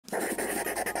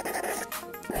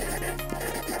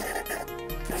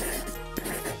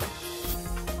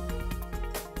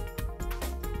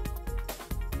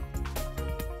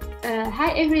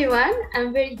Hi everyone,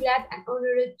 I'm very glad and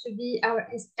honored to be our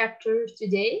instructor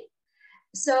today.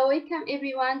 So welcome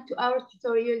everyone to our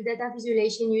tutorial data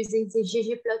visualization using the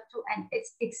ggplot2 and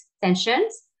its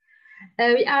extensions.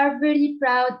 We are very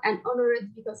proud and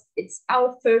honored because it's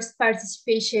our first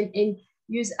participation in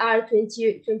UseR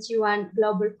 2021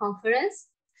 Global Conference.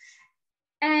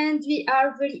 And we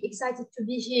are very excited to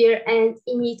be here and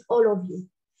meet all of you.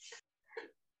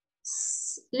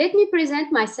 Let me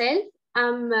present myself.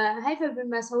 I'm Haifa bin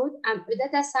Masoud. I'm a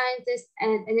data scientist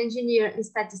and an engineer in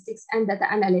statistics and data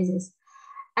analysis.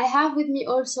 I have with me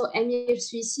also Amir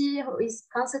Suisi, who is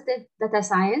consultant data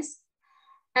science,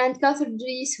 and Kauthar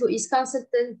Dries, who is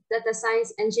consultant data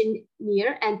science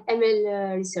engineer and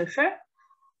ML researcher.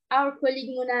 Our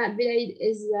colleague Mona Bilaid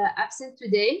is absent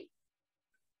today.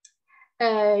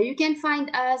 You can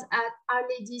find us at Our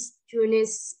Ladies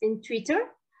Tunis in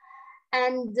Twitter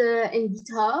and in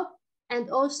GitHub. And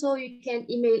also you can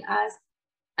email us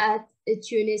at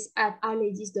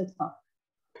tunis@ourladies.com.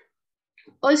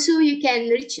 Also, you can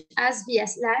reach us via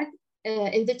Slack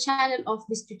in the channel of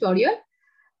this tutorial.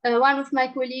 One of my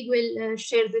colleagues will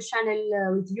share the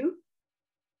channel with you.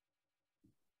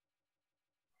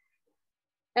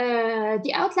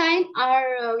 The outline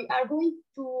are we are going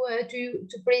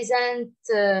to present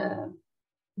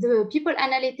the people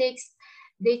analytics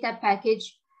data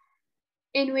package,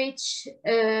 in which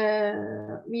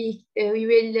we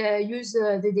will use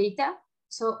the data.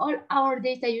 So all our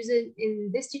data used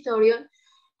in this tutorial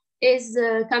is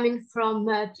coming from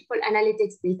people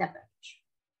analytics data package.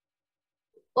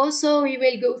 Also, we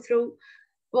will go through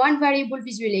one variable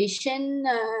visualization,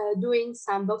 doing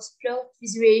some box plot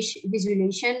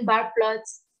visualization, bar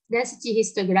plots, density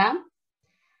histogram.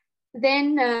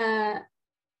 Then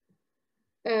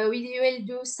we will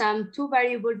do some two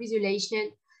variable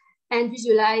visualization and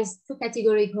visualize two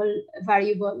categorical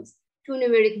variables, two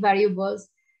numeric variables,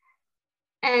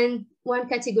 and one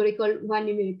categorical, one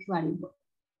numeric variable.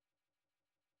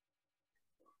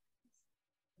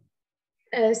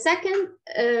 Second,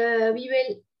 we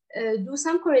will do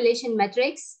some correlation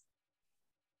metrics.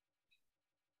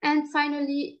 And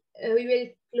finally, we will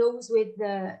close with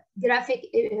the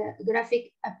graphic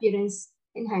appearance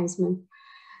enhancement.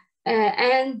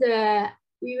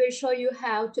 We will show you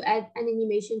how to add an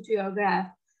animation to your graph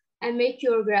and make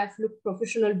your graph look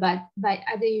professional, but by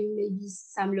adding maybe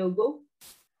some logo.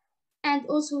 And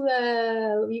also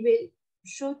we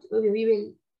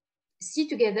will see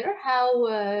together how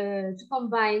to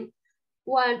combine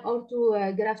one or two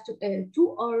graphs, two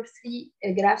or three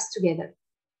graphs together.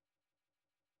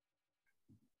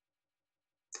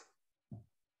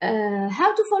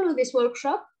 How to follow this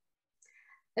workshop?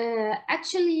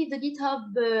 Actually, the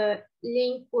GitHub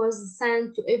link was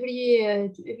sent to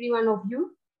every one of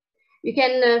you. You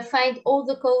can find all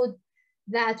the code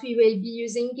that we will be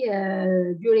using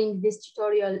during this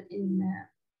tutorial in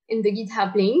the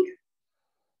GitHub link.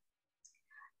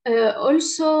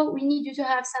 Also, we need you to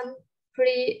have some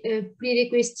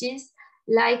prerequisites,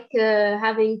 like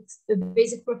having a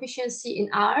basic proficiency in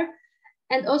R,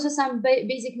 and also some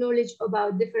basic knowledge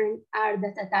about different R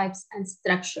data types and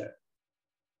structure.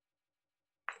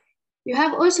 You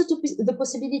have also the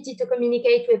possibility to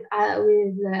communicate with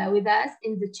us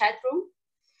in the chat room.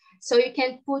 So you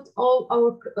can put all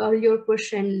your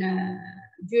question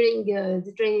during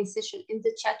the training session in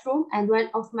the chat room, and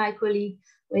one of my colleagues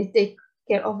will take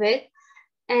care of it.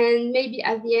 And maybe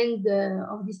at the end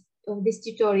of this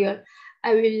tutorial,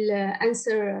 I will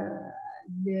answer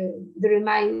the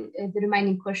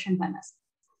remaining question by myself.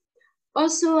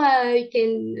 Also, you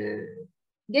can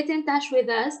get in touch with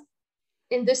us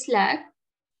in the Slack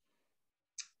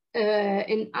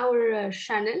in our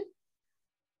channel,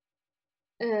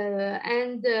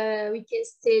 and we can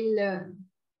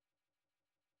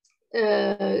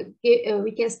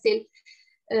still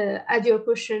add your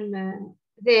question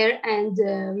there, and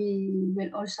we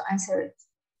will also answer it.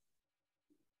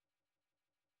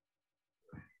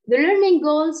 The learning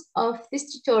goals of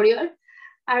this tutorial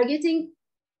are getting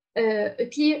a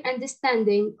clear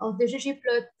understanding of the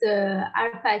ggplot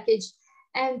R package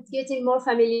and getting more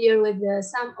familiar with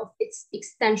some of its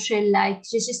extensions like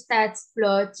ggstats,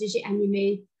 plot,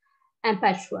 gganimate, and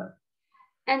patchwork.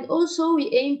 And also we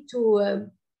aim to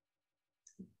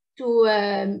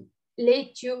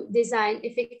let you design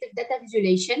effective data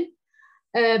visualization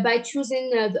by choosing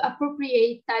the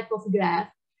appropriate type of graph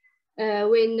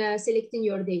when selecting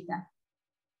your data.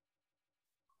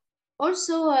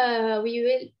 Also, we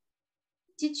will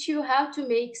teach you how to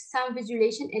make some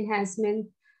visualization enhancement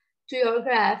to your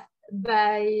graph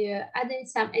by adding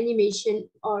some animation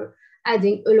or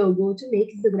adding a logo to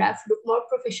make the graph look more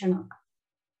professional.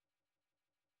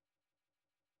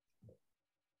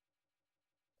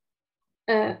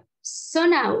 So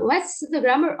now, what's the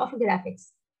grammar of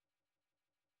graphics?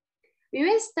 We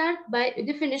will start by a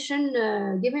definition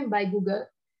given by Google,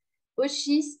 which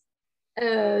is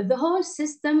the whole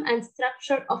system and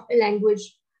structure of a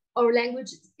language or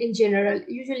language in general,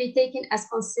 usually taken as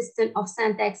consistent of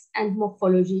syntax and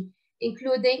morphology,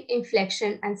 including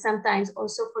inflection and sometimes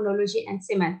also phonology and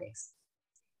semantics.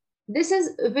 This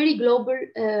is a very global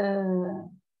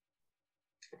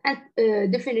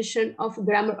definition of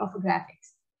grammar of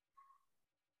graphics.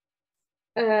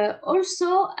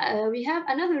 We have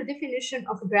another definition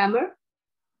of grammar.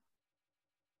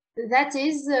 That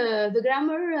is, the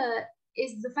grammar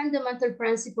is the fundamental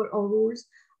principle or rules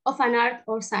of an art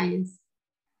or science.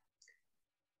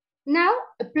 Now,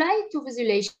 applied to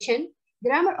visualization,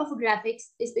 grammar of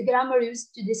graphics is the grammar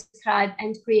used to describe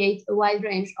and create a wide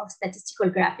range of statistical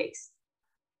graphics.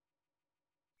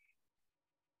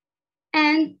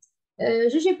 And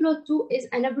ggplot2 is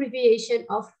an abbreviation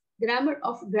of Grammar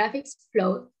of Graphics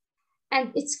Plot,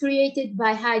 and it's created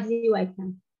by Heidi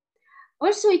Whiteman.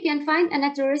 Also, you can find an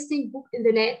interesting book in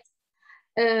the net,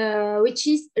 which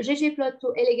is ggplot2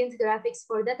 Elegant Graphics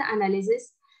for Data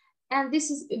Analysis. And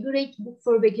this is a great book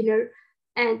for beginner,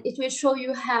 and it will show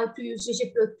you how to use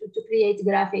ggplot2 to create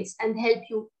graphics and help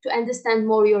you to understand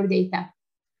more your data.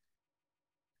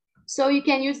 So you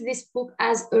can use this book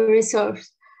as a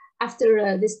resource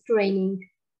after this training.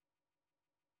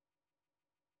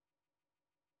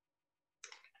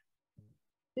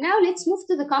 Now let's move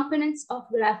to the components of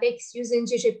graphics using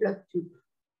ggplot2.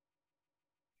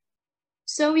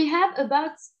 So we have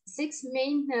about 6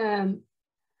 main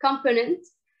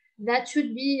components that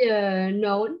should be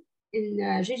known in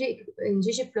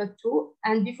ggplot2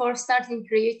 and before starting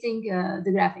creating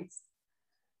the graphics.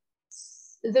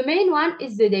 The main one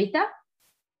is the data.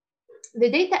 The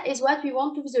data is what we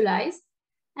want to visualize,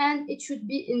 and it should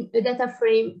be in a data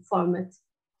frame format.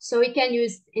 So we can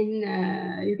use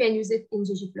you can use it in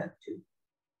ggplot2.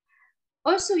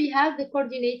 Also, we have the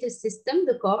coordinated system,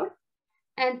 the core,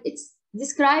 and it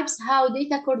describes how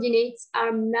data coordinates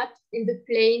are mapped in the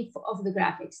plane of the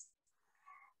graphics.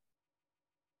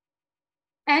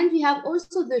 And we have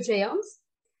also the geoms.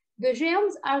 The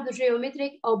geoms are the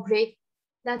geometric objects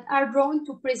that are drawn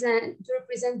to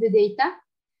represent the data.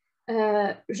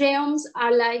 Geoms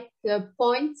are like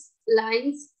points,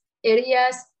 lines,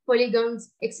 areas,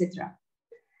 polygons, etc.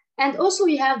 And also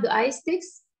we have the eye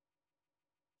sticks.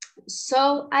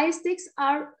 So eye sticks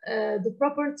are the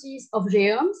properties of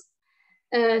geoms,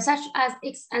 such as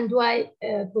X and Y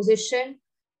position,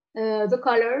 the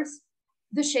colors,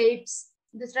 the shapes,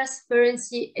 the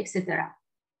transparency, etc.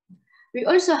 We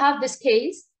also have the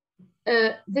scales.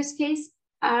 The scales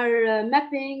are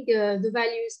mapping the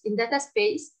values in data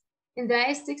space, in the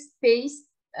eye stick space,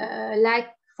 like,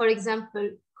 for example,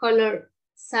 color,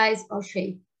 size, or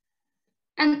shape.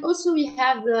 And also we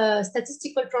have the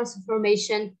statistical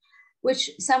transformation,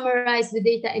 which summarize the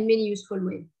data in many useful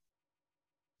ways.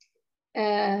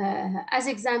 As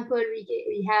example,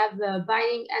 we have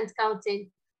binding and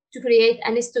counting to create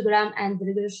an histogram and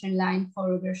regression line for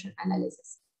regression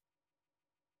analysis.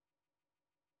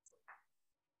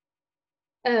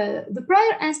 The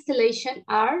prior installation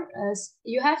are,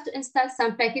 you have to install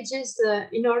some packages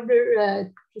in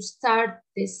order to start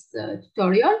this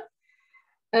tutorial.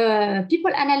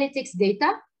 People analytics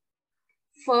data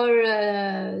for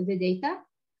the data,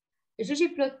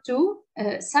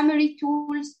 ggplot2 summary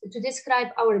tools to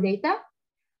describe our data,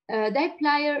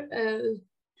 dplyr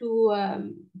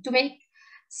to make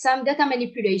some data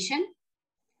manipulation,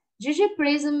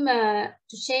 ggprism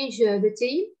to change the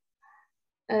theme,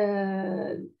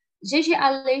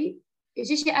 ggalley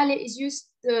is used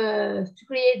to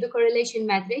create the correlation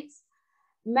matrix,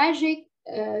 magic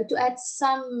to add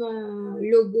some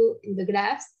logo in the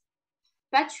graphs,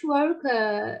 patchwork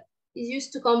is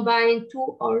used to combine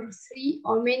 2 or 3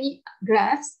 or many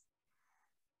graphs,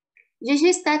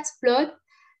 ggstatsplot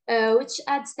which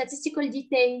adds statistical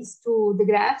details to the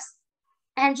graphs,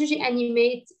 and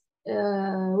gganimate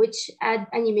which add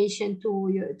animation to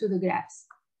the graphs.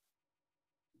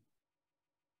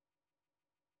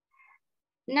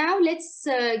 Now let's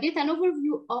get an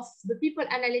overview of the People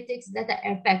Analytics Data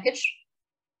Air package.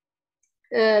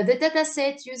 The data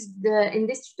set used in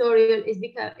this tutorial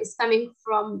is coming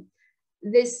from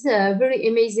this very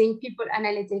amazing People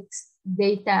Analytics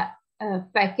Data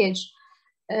package.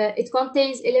 It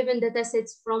contains 11 data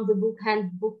sets from the book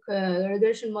Handbook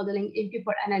Regression Modeling in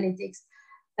People Analytics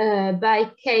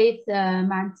by Keith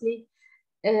Mantley.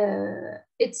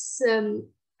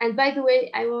 And by the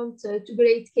way, I want to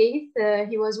grade Keith.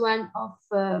 He was one of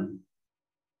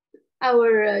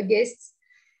our guests.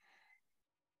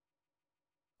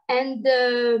 And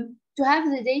to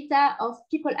have the data of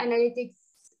people analytics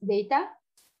data,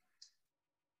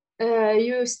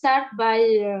 you start by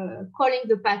calling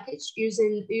the package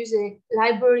using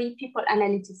library people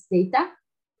analytics data.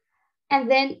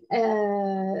 And then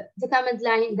the command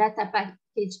line data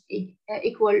package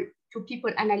equal to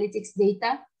people analytics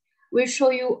data will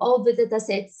show you all the data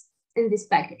sets in this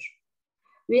package.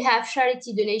 We have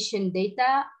charity donation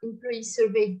data, employee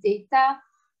survey data,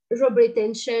 job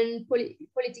retention,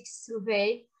 politics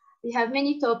survey. We have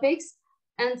many topics.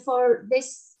 And for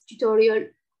this tutorial,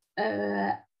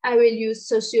 I will use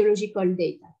sociological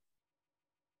data.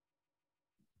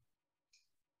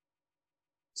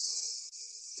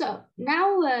 So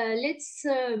now let's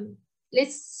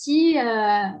see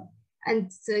and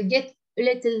get a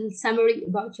little summary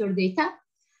about your data.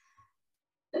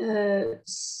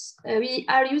 We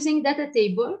are using data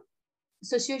table,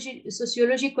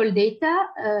 sociological data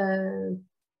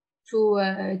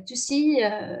to see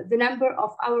the number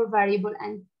of our variable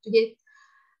and to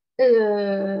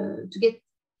get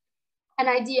an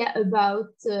idea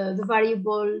about the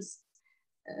variables,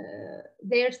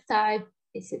 their type,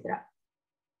 etc.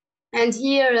 And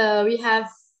here we have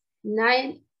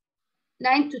 9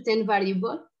 to 10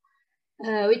 variables,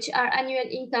 which are annual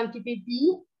income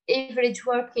PPP, average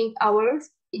working hours,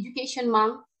 education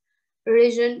month,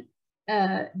 region,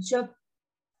 job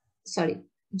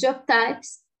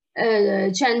types,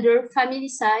 gender, family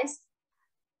size,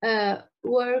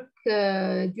 work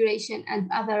duration, and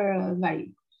other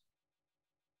variables.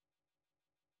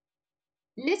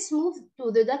 Let's move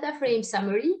to the data frame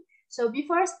summary. So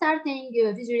before starting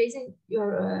visualizing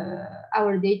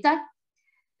our data,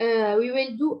 we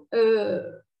will do a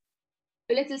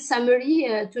little summary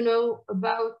to know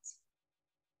about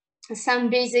some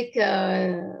basic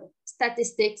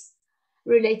statistics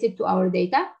related to our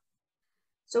data.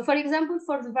 So for example,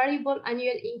 for the variable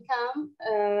annual income,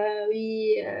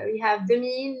 we have the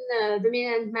mean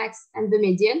and max, and the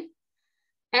median,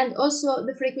 and also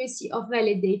the frequency of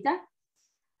valid data.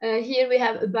 Here we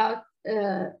have about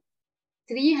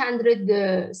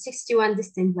 361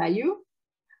 distinct value.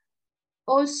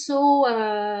 Also,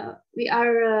 we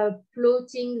are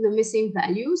plotting the missing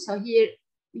value. So here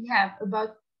we have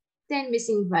about 10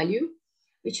 missing value,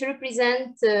 which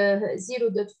represent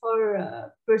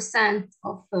 0.4%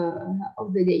 of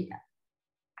the data.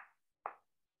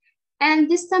 And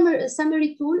this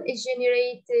summary tool is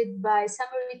generated by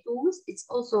Summary Tools. It's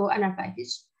also an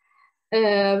package.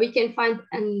 We can find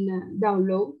and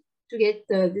download to get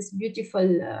this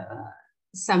beautiful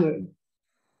summary.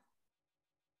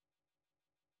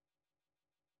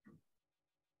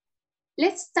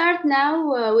 Let's start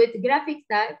now with graphic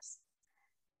types.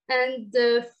 And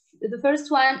the first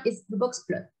one is the box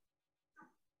plot.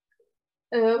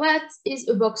 What is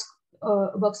a box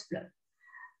plot?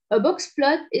 A box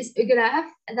plot is a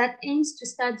graph that aims to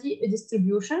study a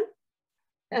distribution.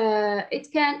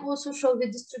 It can also show the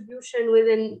distribution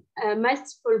within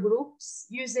multiple groups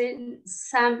using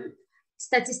some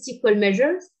statistical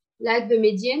measures like the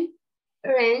median,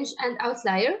 range, and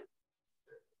outlier.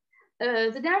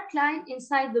 The dark line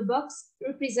inside the box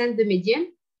represents the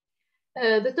median.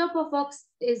 The top of box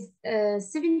is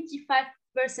 75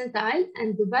 percentile,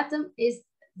 and the bottom is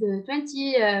the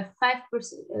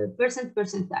 25%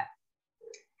 percentile.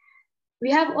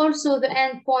 We have also the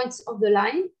end points of the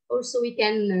line. Also, we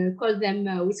can call them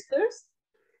whiskers.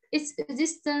 It's a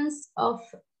distance of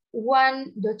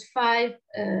 1.5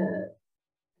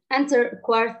 enter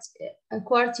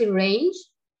quartile range.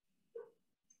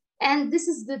 And this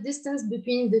is the distance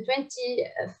between the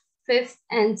 25th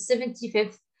and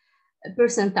 75th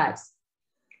percentiles.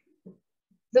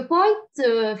 The points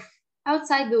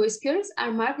outside the whiskers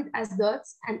are marked as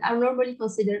dots and are normally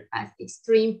considered as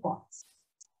extreme points.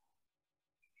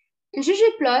 In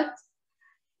ggplot,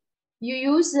 you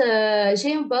use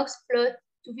ggplot2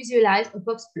 to visualize a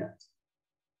box plot.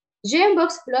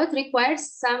 ggplot2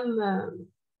 requires some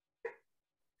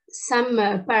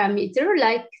parameter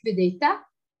like the data.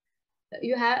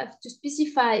 You have to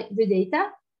specify the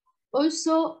data.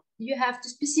 Also, you have to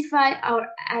specify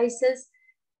our axes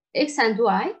X and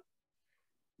Y.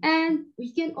 And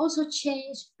we can also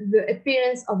change the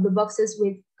appearance of the boxes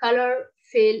with color,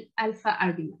 fill, alpha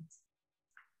arguments.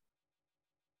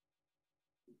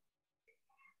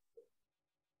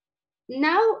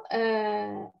 Now,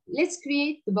 let's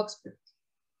create the box plot.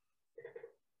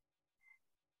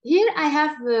 Here I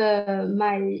have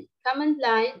my command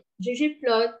line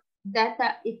ggplot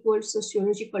data equals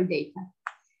sociological data.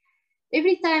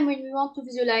 Every time when we want to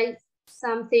visualize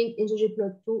something in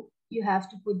ggplot2, you have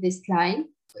to put this line,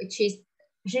 which is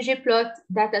ggplot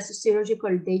data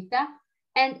sociological data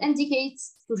and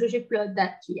indicates to ggplot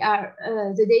that we are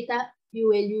the data you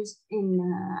will use in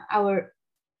our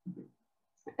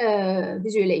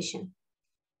visualization.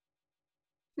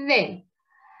 Then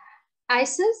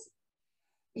ISIS,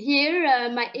 here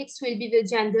my X will be the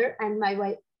gender and my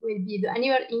Y will be the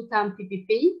annual income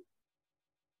PPP.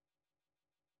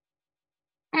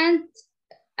 And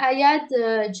I add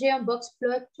GM box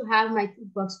plot to have my two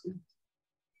box plot.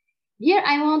 Here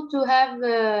I want to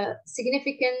have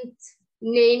significant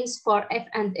names for F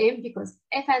and M because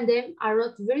F and M are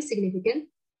not very significant.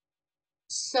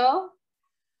 So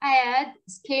I add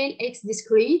scale X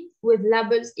discrete with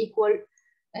labels equal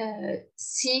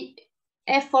C,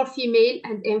 F for female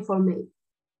and M for male.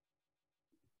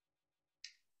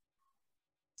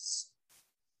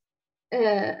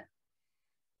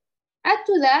 Add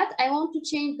to that, I want to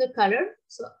change the color.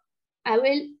 So I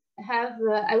will have,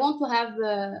 I want to have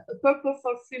a purple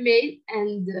for female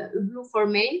and blue for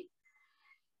male.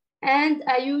 And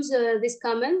I use this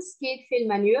command, scale fill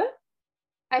manual.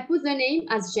 I put the name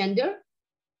as gender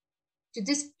to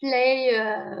display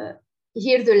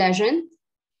here the legend.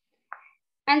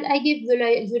 And I give the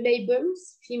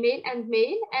labels female and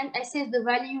male, and I set the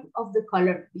value of the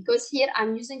color because here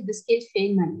I'm using the scale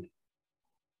fill manual.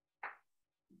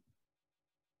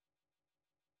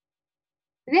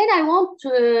 Then I want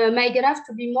my graph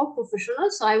to be more professional,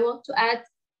 so I want to add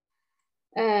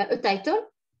a title,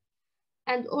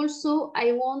 and also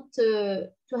I want to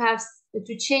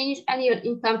change annual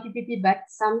income PPP back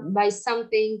by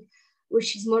something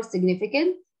which is more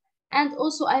significant, and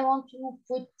also I want to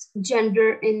put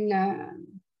gender in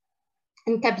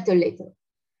capital letter.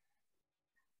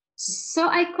 So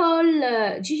I call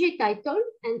GG title,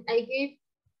 and I give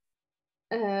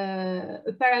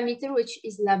a parameter which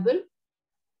is label.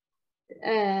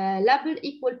 Label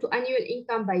equal to annual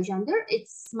income by gender.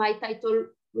 It's my title,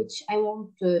 which I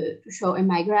want to show in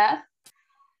my graph.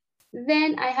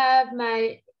 Then I have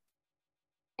my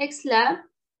X lab,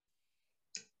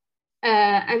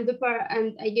 and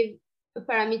I give a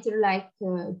parameter like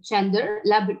gender,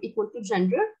 label equal to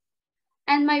gender,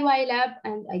 and my Y lab,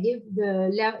 and I give the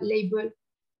label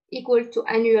equal to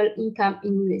annual income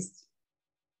in USD.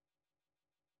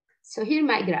 So here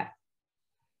my graph.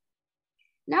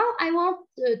 Now I want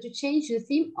to change the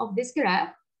theme of this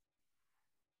graph,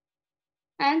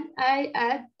 and I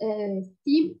add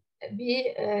theme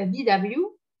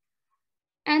BW.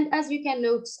 And as you can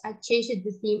notice, I changed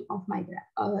the theme of my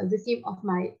graph, the theme of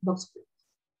my box plot.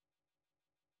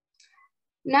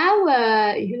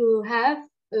 Now you have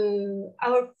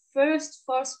our first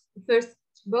box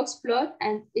plot,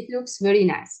 and it looks very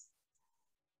nice.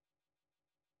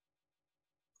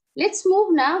 Let's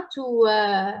move now to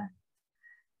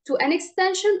an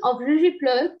extension of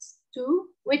ggplot2,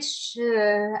 which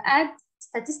add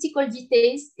statistical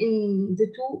details in the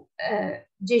two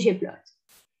ggplot.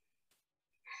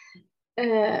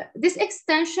 This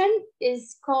extension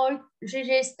is called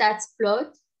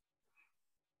ggstatsplot.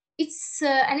 It's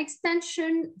an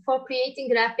extension for creating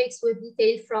graphics with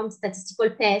detail from statistical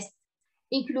tests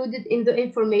included in the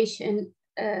information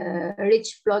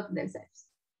rich plot themselves.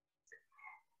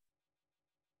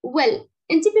 Well,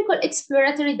 in typical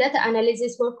exploratory data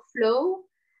analysis workflow,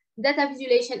 data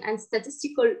visualization and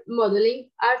statistical modeling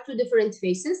are two different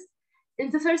phases. In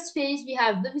the first phase, we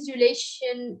have the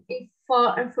visualization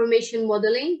for information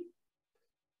modeling,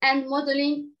 and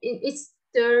modeling in its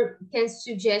turn can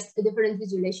suggest a different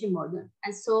visualization model,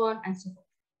 and so on and so forth.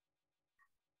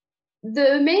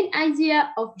 The main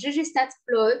idea of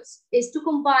ggstatsplot is to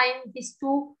combine these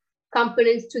two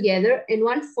components together in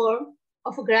one form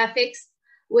of graphics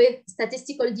with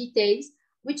statistical details,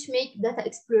 which make data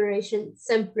exploration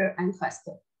simpler and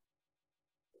faster.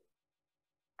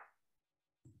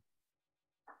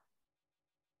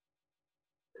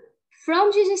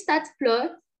 From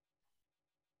ggstatsplot,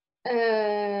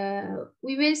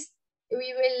 we will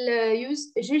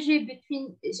use gg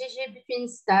between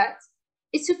stats.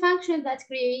 It's a function that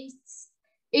creates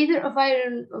either a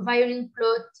violin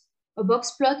plot, a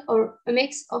box plot, or a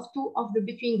mix of two of the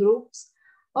between groups,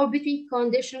 or between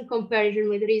condition comparison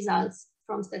with results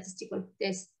from statistical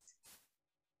tests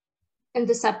and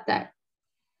the subtype.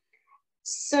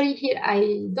 Sorry, here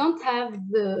I don't have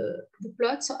the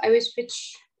plot, so I will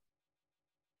switch.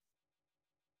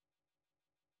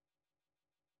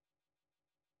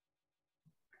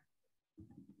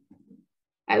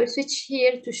 I will switch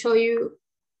here to show you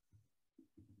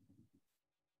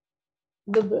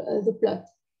the plot.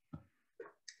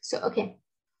 So, okay.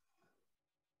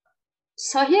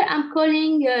 So here I'm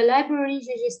calling library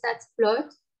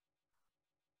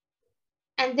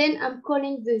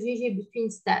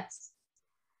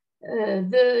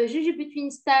The GG between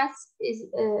stats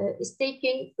is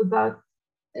taking about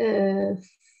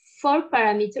 4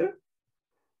 parameters,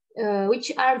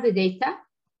 which are the data.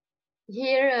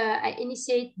 Here, I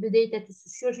initiate the data to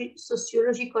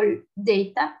sociological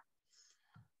data.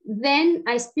 Then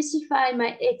I specify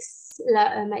my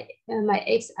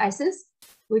x-axis,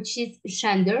 which is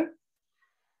gender,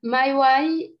 my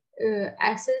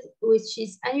y-axis, which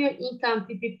is annual income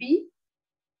PPP,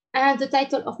 and the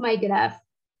title of my graph,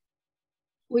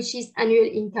 which is annual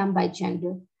income by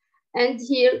gender. And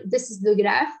here, this is the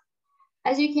graph.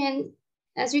 As you can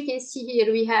see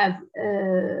here, we have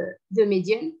the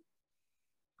median.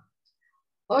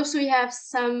 Also, we have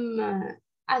some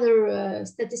other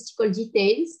statistical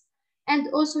details.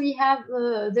 And also we have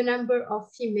the number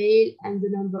of female and the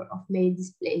number of male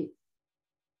displayed.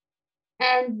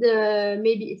 And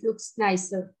maybe it looks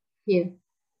nicer here.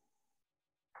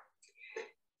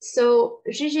 So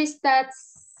ggStats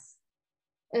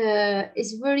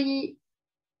is very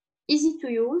easy to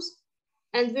use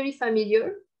and very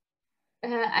familiar.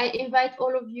 I invite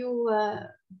all of you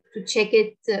to check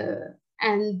it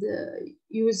and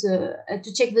use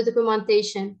to check the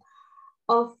documentation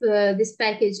of this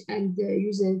package and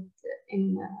use it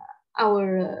in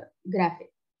our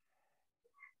graphic.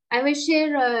 I will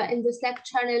share in the Slack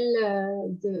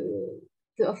channel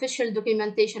the official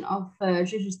documentation of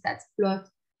ggStats.plot,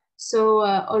 so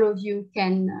all of you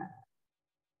can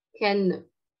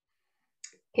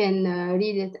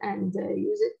read it and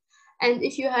use it. And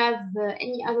if you have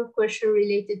any other question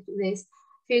related to this,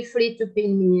 feel free to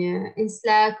ping me in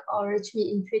Slack or reach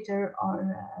me in Twitter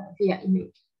or via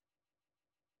email.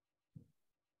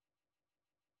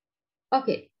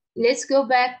 Okay, let's go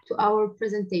back to our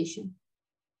presentation.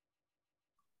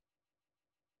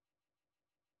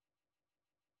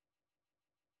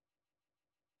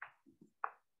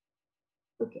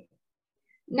 Okay,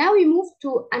 now we move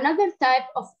to another type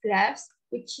of graphs,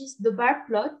 which is the bar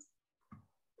plot.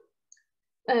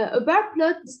 A bar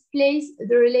plot displays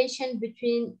the relation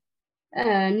between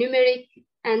numeric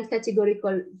and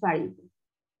categorical variables.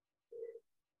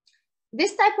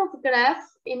 This type of graph,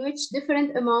 in which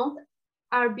different amounts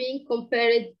are being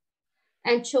compared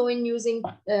and shown using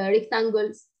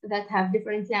rectangles that have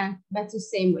different lengths, but the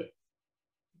same way.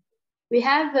 We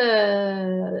have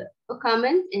a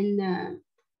comment in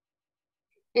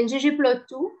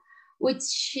ggplot2,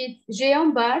 which is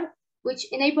Géant bar, which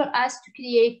enable us to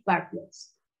create bar plots.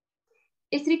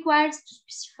 It requires to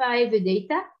specify the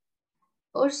data.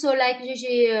 Also, like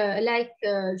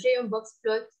Géant box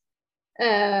plot,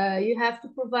 you have to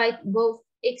provide both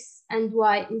X and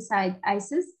Y inside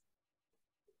axes.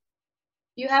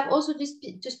 You have also to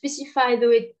specify the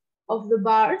width of the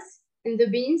bars in the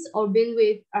bins or bin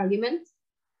width argument,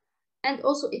 and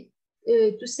also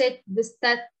to set the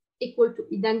stat equal to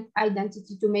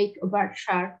identity to make a bar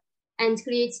chart and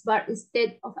creates bar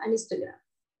instead of an histogram.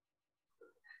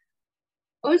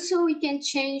 Also, we can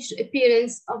change the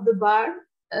appearance of the bar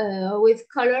with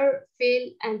color, fill,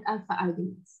 and alpha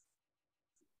arguments.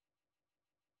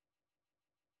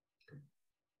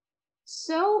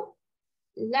 So,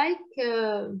 like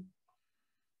the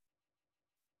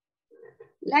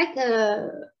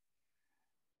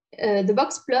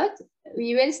box plot,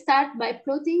 we will start by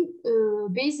plotting a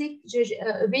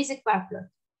basic bar plot.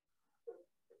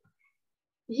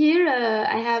 Here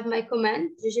I have my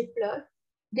command ggplot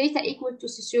data equal to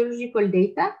sociological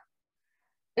data.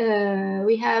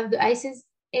 We have the axis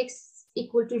X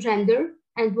equal to gender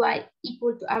and Y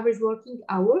equal to average working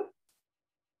hour.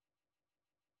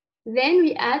 Then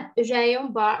we add a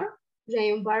Géant bar,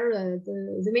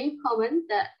 the main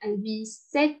comment, and we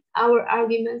set our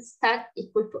argument stat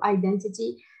equal to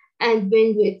identity and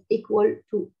bandwidth equal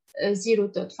to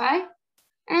 0.5.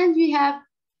 And we have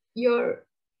your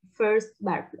first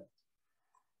bar plot.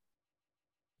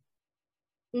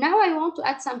 Now I want to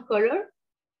add some color.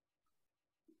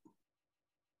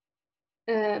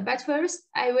 But first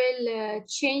I will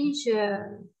change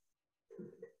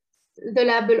the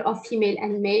label of female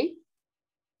and male,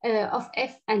 of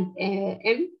F and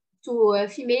M to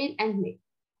female and male.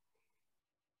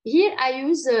 Here I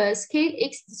use scale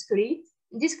X discrete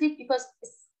because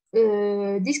it's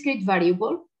discrete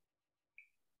variable.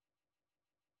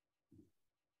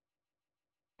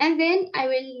 And then I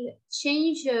will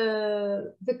change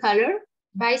the color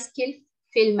by scale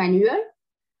fill manual.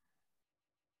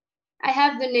 I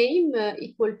have the name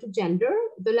equal to gender,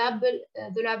 the label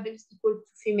is equal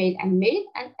to female and male,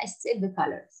 and I set the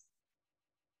colors.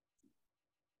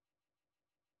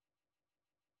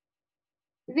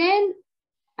 Then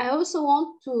I also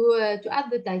want to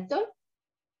add the title.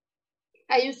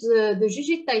 I use the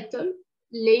GG title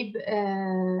label,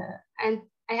 and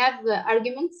I have the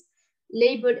arguments.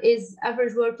 Label is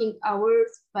average working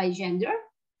hours by gender.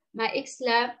 My X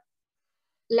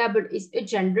label is a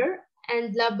gender,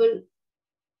 and label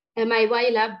my Y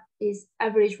lab is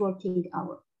average working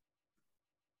hour.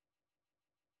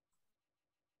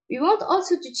 We want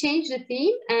also to change the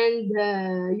theme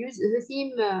and use the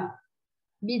theme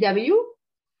BW.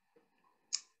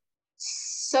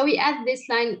 So we add this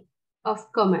line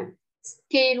of comment: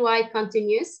 scale Y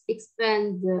continuous,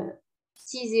 expand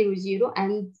C00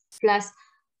 and plus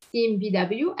theme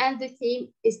BW, and the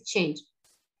theme is changed.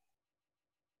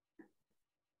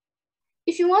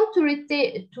 If you want to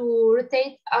rotate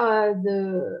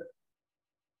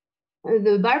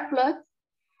the bar plot,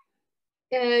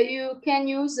 you can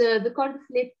use the cord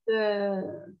flip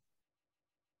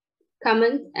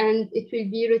command, and it will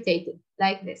be rotated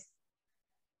like this.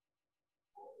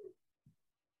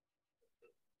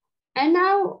 And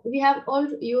now you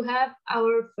have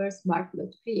our first bar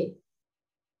plot created.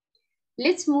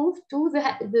 Let's move to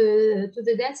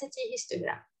the density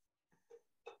histogram.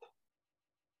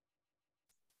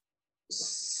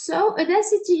 So a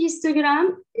density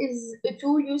histogram is a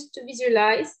tool used to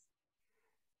visualize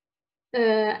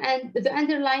and the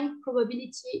underlying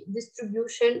probability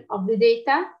distribution of the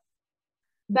data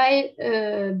by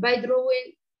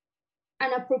drawing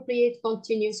an appropriate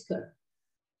continuous curve.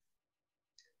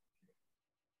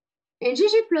 In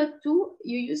ggplot2,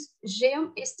 you use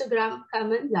geom histogram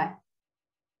command line.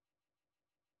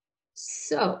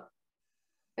 So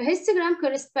a histogram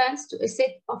corresponds to a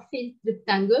set of filled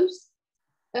rectangles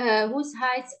whose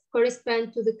heights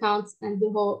correspond to the counts and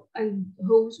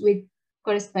whose width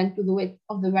correspond to the width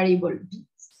of the variable b.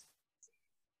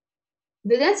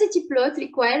 The density plot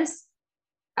requires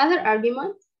other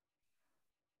arguments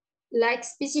like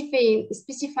specifying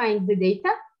the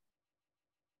data,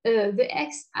 the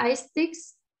x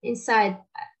sticks inside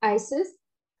ices,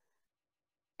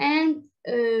 and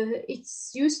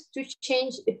it's used to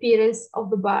change appearance of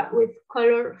the bar with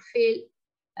color, fill,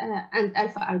 and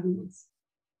alpha arguments.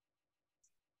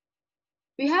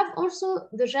 We have also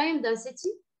the geom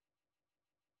density.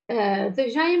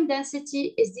 The geom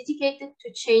density is dedicated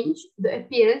to change the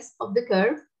appearance of the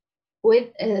curve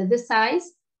with the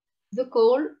size, the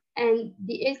call, and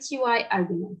the LTY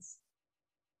arguments.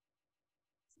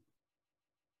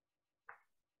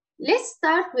 Let's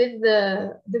start with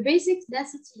the basic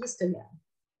density histogram.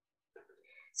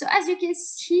 So as you can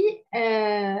see,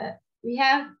 we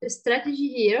have a strategy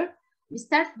here. We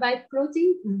start by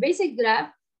plotting the basic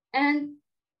graph, and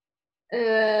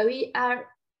we are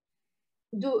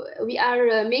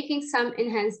making some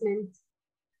enhancements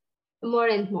more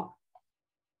and more.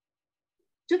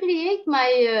 To create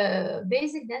my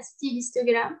basic density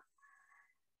histogram,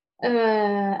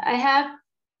 I have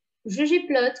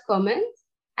ggplot command.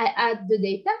 I add the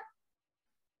data.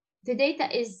 The data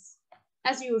is,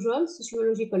 as usual,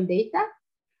 sociological data.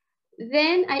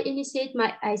 Then I initiate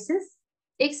my ICES,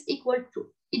 x equal to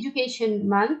education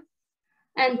month,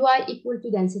 and y equal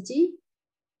to density.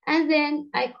 And then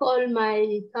I call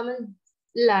my command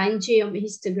line geom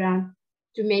histogram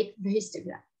to make the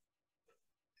histogram.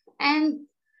 And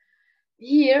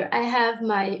here I have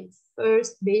my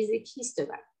first basic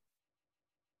histogram.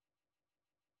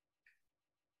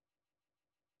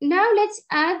 Now let's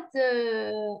add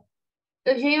a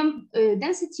geom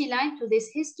density line to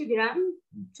this histogram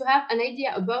to have an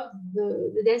idea about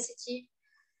the density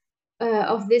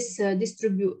of this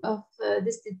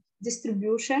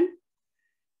distribution.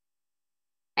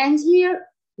 And here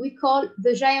we call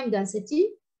the geom density.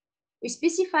 We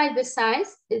specify the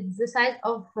size, it's the size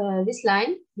of this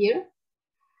line here,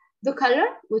 the color,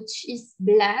 which is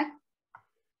black,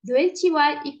 the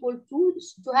LTY equal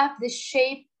to have the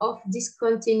shape of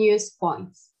discontinuous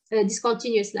points,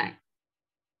 discontinuous line.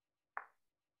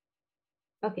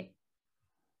 Okay.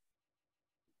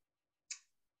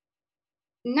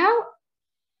 Now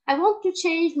I want to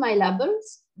change my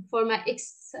labels for my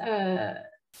X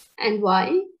and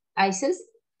Y ICES.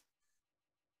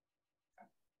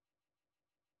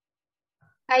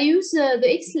 I use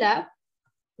the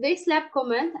xlab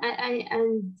command,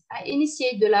 and I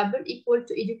initiate the label equal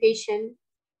to education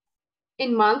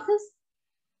in months,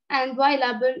 and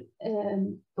ylab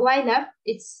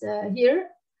it's here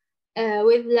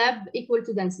with lab equal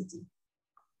to density.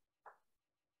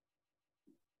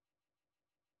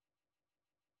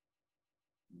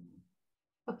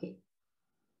 Okay.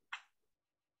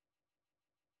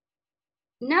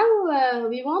 Now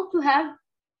we want to have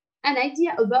an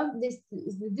idea about the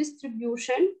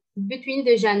distribution between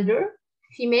the gender,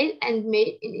 female and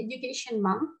male, in education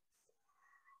month.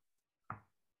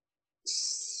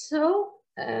 So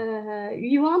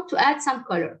you want to add some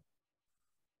color.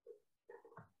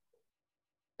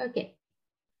 Okay.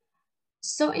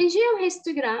 So in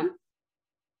geohistogram,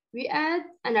 we add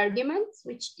an argument,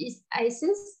 which is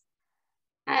ISIS.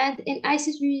 And in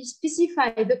ISIS, we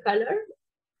specify the color,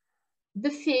 the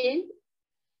field,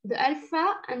 the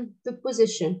alpha, and the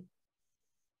position.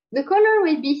 The color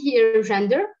will be here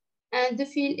gender, and the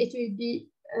field, it will be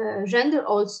gender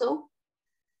also.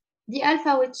 The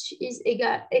alpha, which is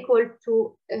equal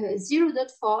to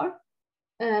 0.4,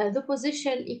 the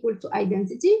position equal to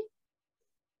identity.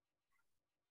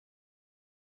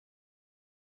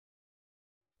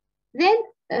 Then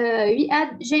we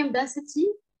add gem density,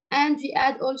 and we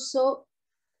add also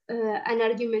an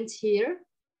argument here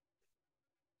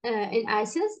in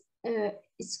ISIS.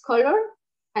 It's color,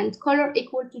 and color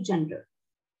equal to gender.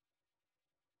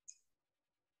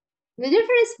 The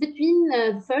difference between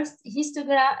the first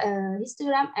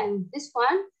histogram and this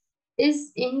one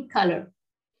is in color.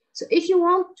 So if you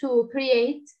want to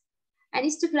create an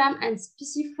histogram and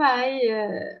specify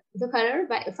the color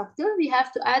by a factor, we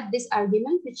have to add this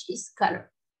argument, which is color.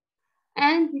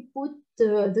 And we put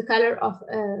the color of,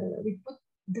 we put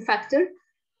the factor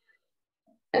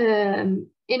in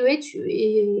which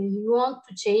you want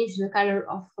to change the color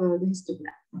of the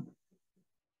histogram.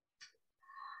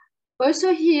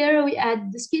 Also here we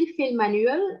add the scale field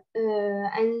manual,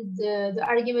 and the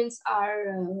arguments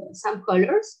are some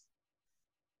colors.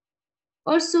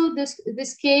 Also the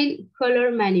scale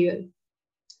color manual.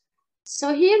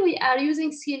 So here we are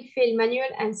using scale field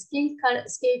manual and scale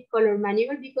color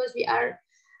manual because we are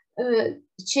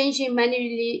changing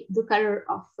manually the color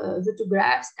of the two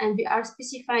graphs, and we are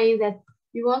specifying that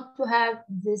we want to have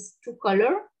these two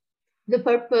colors, the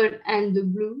purple and the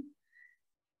blue.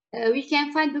 We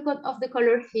can find the code of the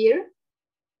color here.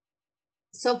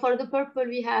 So for the purple,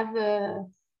 we have the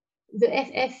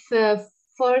FF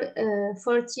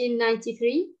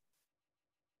 1493.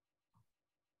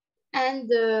 And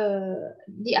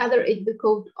the other is the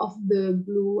code of the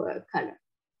blue color.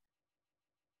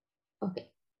 Okay.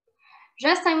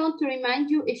 Just I want to remind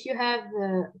you, if you have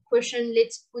a question,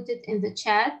 let's put it in the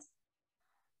chat.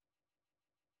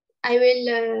 I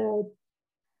will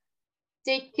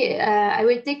take a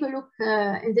look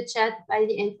in the chat by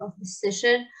the end of the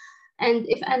session, and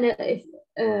if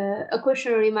a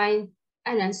question reminds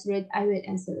unanswered, I will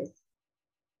answer it.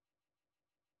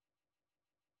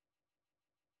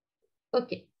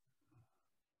 Okay.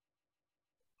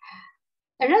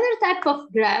 Another type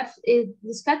of graph is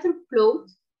the scatter plot.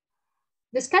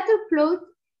 The scatter plot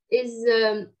is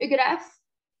a graph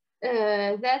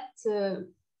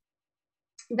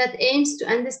that aims to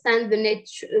understand the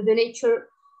nature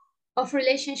of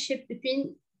relationship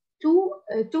between two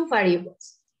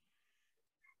variables.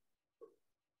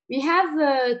 We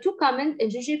have two commands in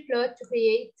ggplot to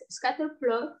create scatter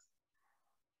plot,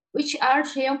 which are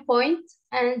geom_point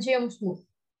and geom_smooth.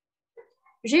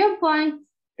 Geom_point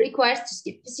requires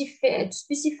to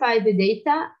specify the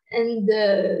data and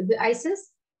the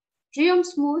ISIS.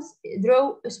 Geom_smooth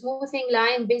draw a smoothing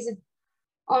line based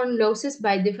on losses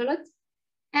by default,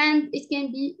 and it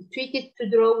can be tweaked to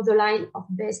draw the line of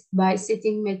best by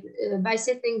setting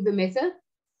the method.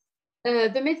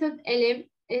 The method LM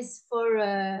is for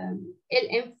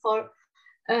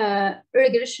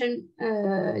regression,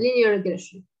 linear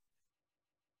regression.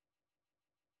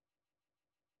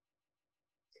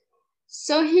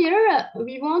 So here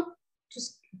we want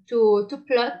to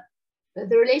plot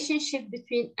the relationship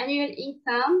between annual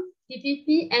income,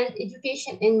 PPP, and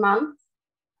education in months.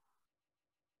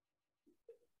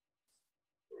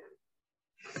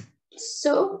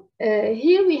 So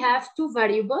here we have two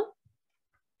variables.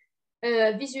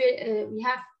 We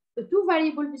have a two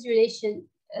variable visualization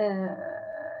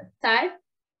type.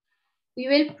 We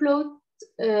will plot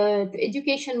the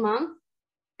education month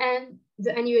and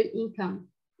the annual income,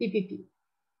 PPP.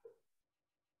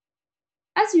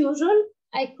 As usual,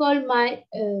 I call my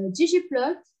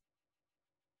ggplot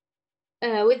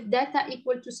with data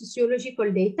equal to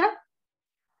sociological data.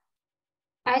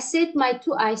 I set my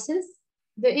two ISIS,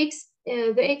 the X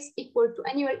equal to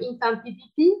annual income,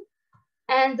 PPP,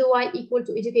 and the Y equal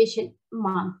to education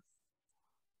month.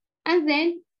 And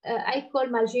then I call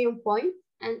my geom_point,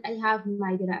 and I have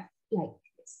my graph like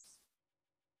this.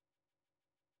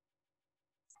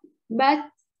 But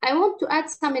I want to add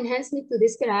some enhancement to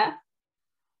this graph.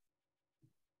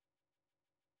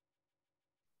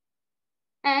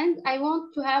 And I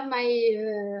want to have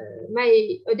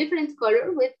a different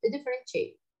color with a different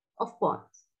shape of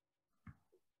points.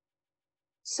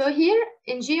 So here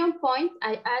in geom_point,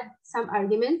 I add some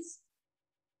arguments.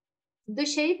 The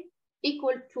shape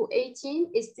equal to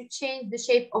 18 is to change the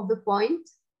shape of the point.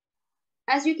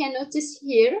 As you can notice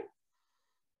here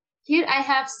I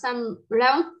have some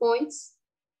round points,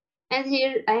 and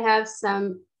here I have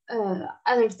some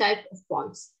other type of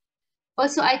points.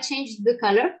 Also, I changed the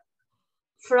color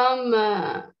from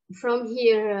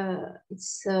here,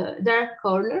 it's a dark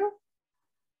color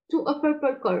to a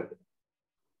purple color.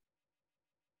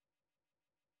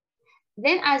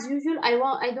 Then, as usual, I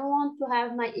don't want to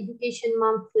have my education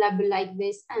month label like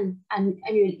this and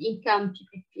annual income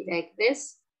PPP like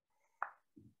this.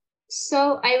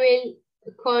 So I will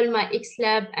call my X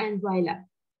lab and Y lab.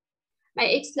 My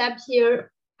X lab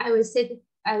here, I will set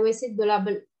the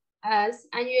label as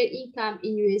annual income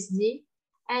in USD,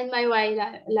 and my Y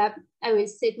lab, I will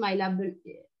set my label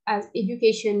as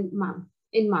education month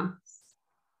in months.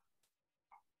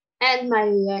 And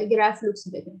my graph looks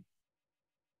better.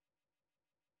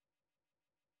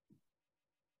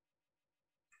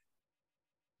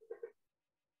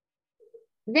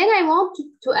 Then I want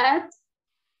to add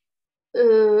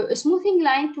a smoothing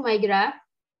line to my graph,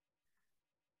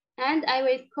 and I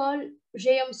will call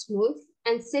geom smooth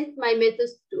and set my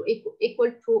methods to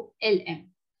equal to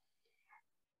LM.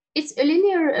 It's a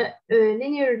linear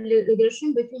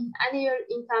regression between annual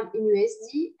income in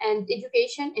USD and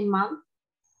education in month,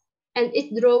 and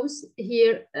it draws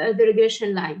here the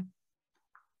regression line.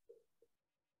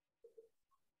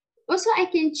 Also, I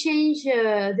can change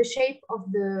the shape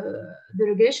of the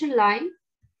regression line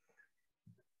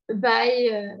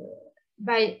by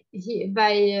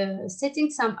setting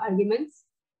some arguments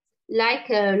like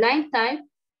line type,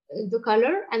 the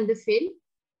color, and the fill.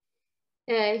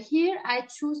 Here I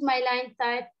choose my line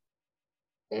type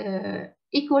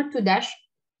equal to dash.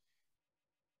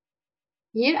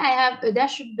 Here I have a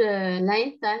dashed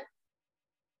line type,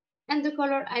 and the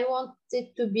color I want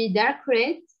it to be dark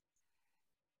red,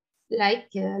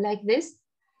 like this,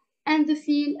 and the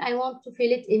fill I want to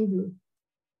fill it in blue.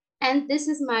 And this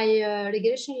is my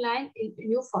regression line in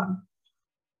new form.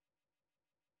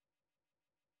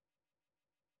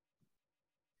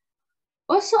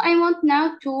 Also, I want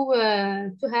now to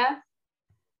have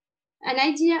an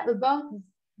idea about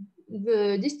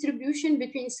the distribution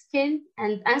between skilled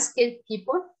and unskilled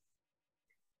people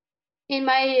in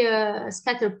my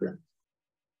scatter plot.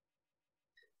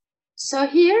 So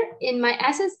here in my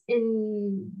assets,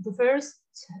 in the first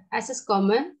assets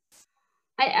common,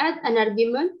 I add an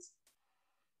argument.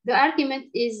 The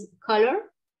argument is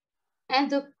color, and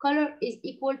the color is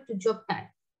equal to job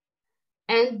type.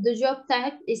 And the job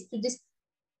type is to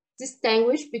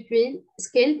distinguish between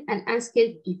skilled and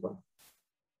unskilled people.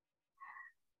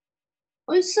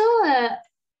 Also, a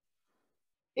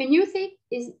new thing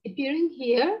is appearing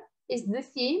here is the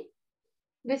theme.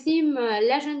 The theme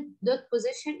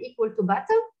legend.position equal to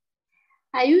bottom.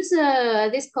 I use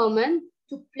this command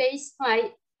to place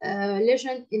my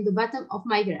legend in the bottom of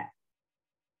my graph.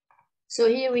 So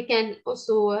here we can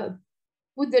also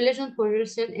put the legend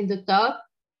position in the top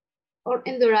or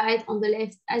in the right, on the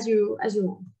left, as you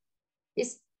want.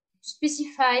 It's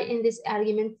specify in this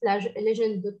argument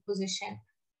legend.position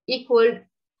equal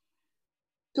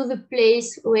to the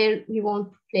place where you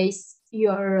want to place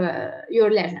your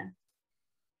legend.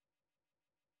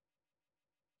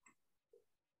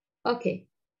 Okay.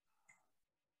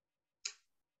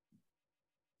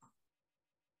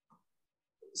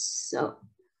 So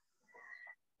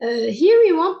here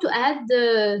we want to add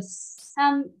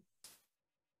some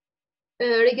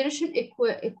regression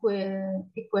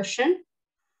equation.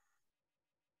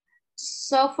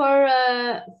 So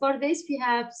for this we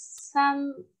have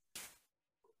some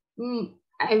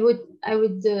I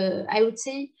would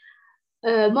say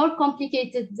more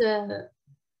complicated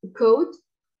code,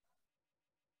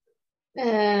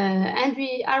 and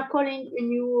we are calling a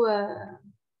new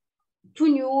two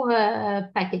new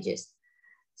packages.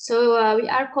 So we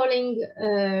are calling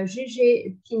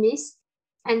ggplot2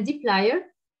 and dplyr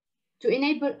to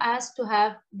enable us to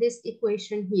have this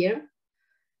equation here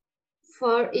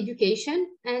for education,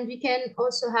 and we can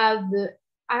also have the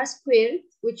R-squared,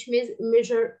 which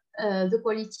measure the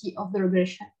quality of the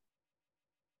regression.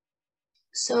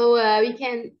 So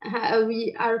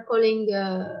we are calling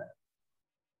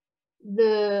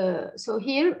so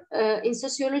here in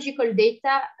sociological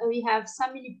data we have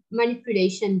some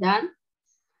manipulation done.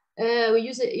 We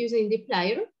use it using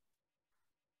dplyr.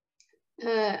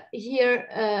 Here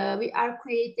we are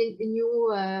creating a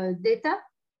new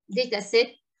data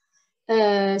set,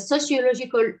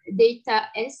 sociological data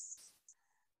S,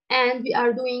 and we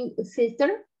are doing a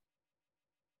filter.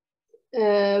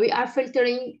 We are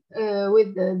filtering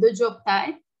with the job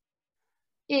type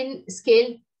in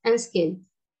scaled and scaled.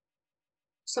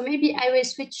 So maybe I will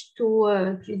switch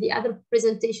to the other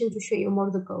presentation to show you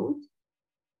more the code.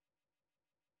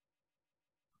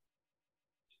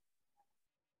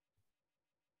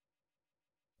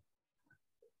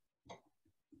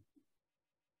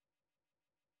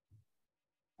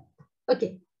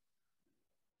 Okay,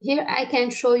 here I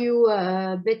can show you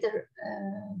better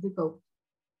the code.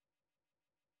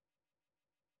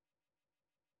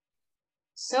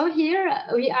 So here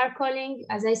we are calling,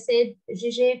 as I said,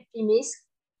 ggplot2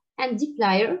 and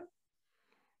dplyr.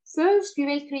 First, we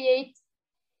will create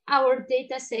our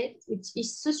data set, which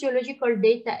is sociological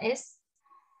data S.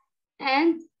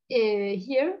 And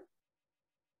here,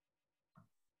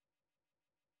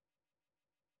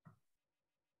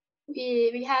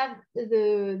 we have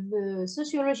the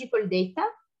sociological data,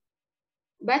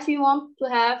 but we want to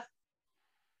have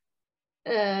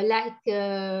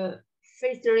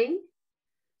filtering.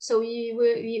 So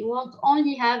we want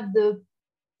only have the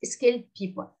skilled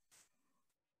people.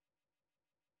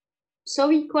 So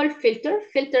we call filter.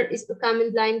 Filter is a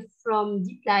command line from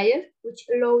dplyr, which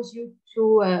allows you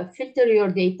to filter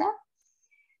your data.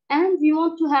 And we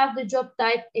want to have the job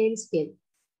type and skill.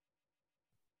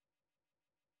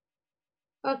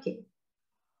 Okay.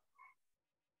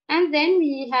 And then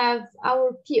we have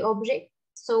our P object.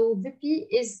 So the P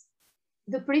is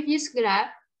the previous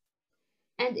graph,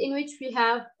 and in which we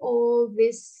have all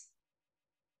this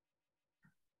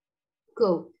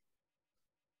code.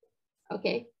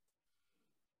 Okay.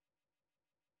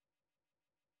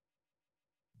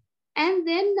 And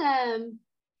then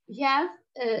we have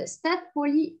stat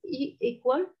poly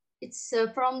equal. It's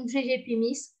from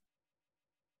ggplot2.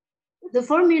 The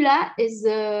formula is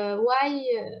y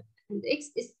and x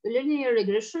is linear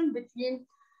regression between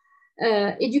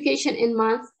education in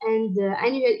months and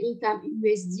annual income in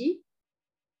USD.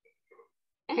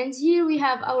 And here we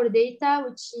have our data,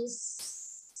 which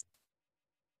is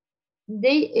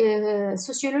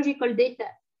sociological data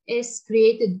is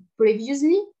created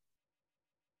previously.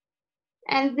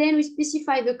 And then we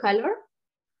specify the color,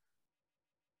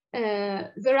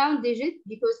 the round digit,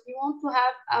 because we want to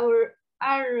have our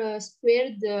R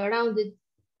squared rounded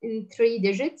in 3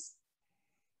 digits.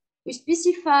 We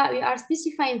are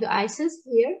specifying the ISIS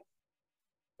here,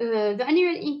 the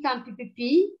annual income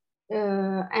PPP,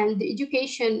 and the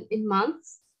education in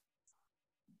months.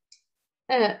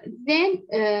 Then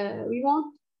we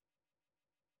want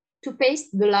to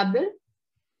paste the label.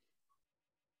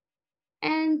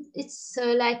 And it's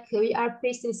like we are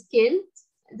pasting skill,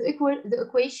 the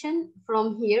equation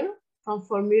from here, from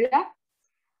formula.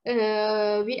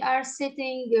 We are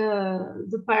setting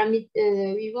the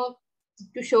parameter we want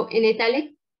to show in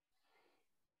italic.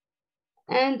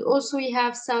 And also we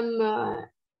have some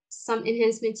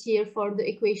enhancements here for the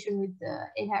equation with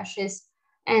LHS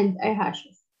and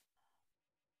RHS.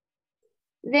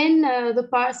 Then the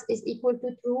parse is equal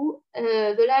to true.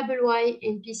 The label Y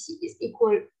in PC is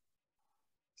equal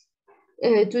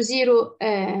to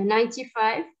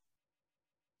 0.95,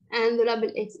 and the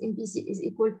label X in PC is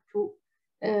equal to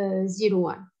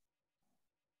 0.1.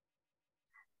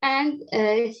 And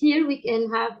here we can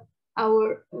have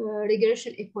our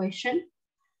regression equation.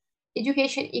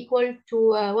 Education equal to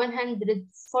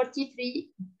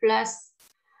 143 plus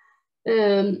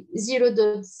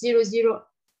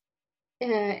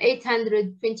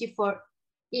 0.00824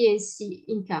 ENC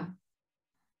income.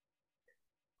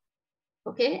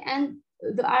 Okay, and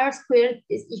the R squared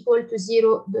is equal to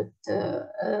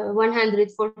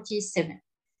 0.147.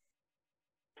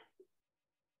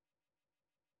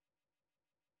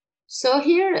 So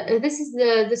here, this is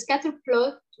the scatter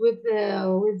plot with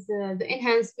the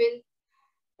enhancement,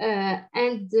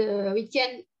 and we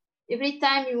can, every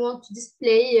time you want to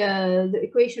display the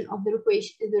equation of the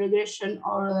regression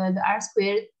or the R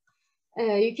squared,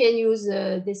 you can use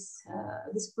this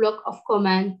block of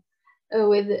command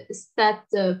with stat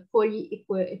poly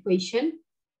equation.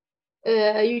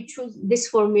 You choose this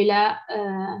formula,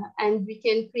 and we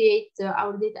can create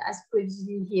our data as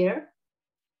previously here.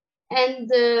 And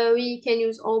we can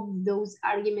use all those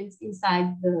arguments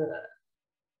inside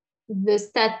the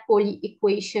stat poly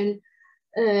equation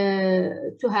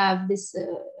to have this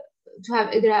to have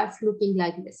a graph looking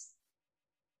like this.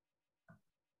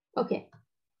 Okay.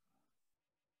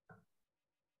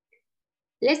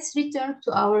 Let's return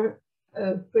to our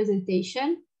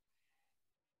presentation.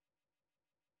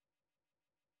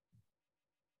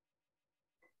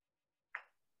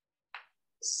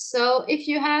 So if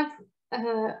you have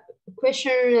a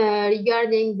question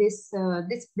regarding this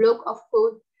block of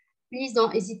code, please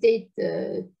don't hesitate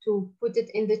to put it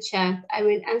in the chat. I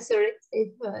will answer it.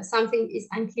 If something is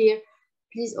unclear,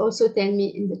 please also tell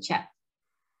me in the chat.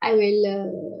 I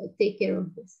will take care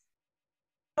of this.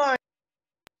 Sure.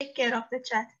 Take care of the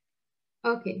chat.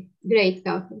 Okay, great,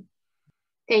 Kauthar.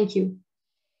 Thank you.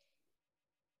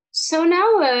 So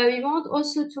now we want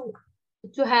also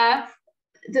to have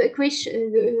the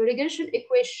equation, the regression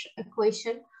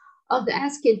equation of the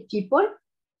unskilled people.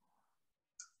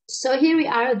 So here we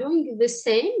are doing the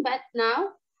same, but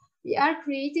now we are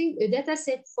creating a data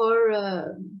set for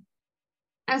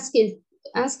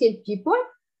unskilled people.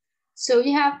 So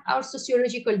we have our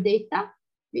sociological data.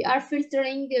 We are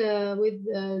filtering with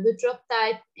the job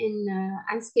type in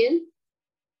unskilled.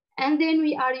 And then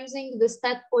we are using the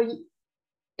stat poly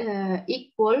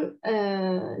equal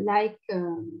like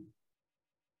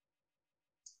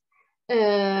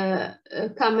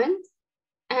comment.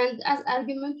 And as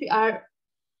argument, we are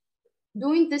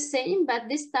doing the same, but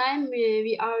this time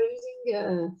we are using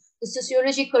the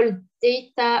sociological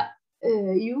data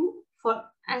U for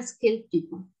unskilled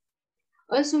people.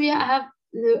 Also, we have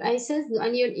the ISIS, the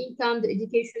annual income, the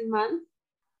education month,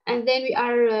 and then we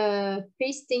are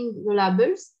pasting the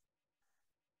labels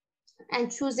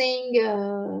and choosing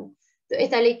the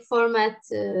italic format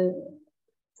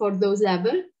for those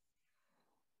labels.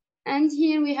 And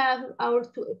here we have our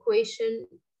two equations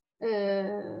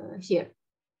here.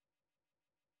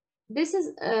 This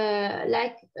is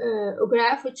like a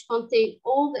graph which contains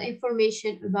all the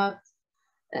information about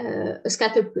a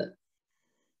scatter plot.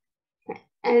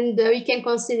 And we can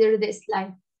consider this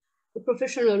like a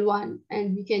professional one,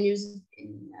 and we can use it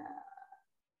in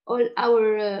all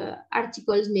our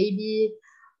articles maybe,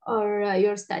 or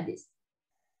your studies.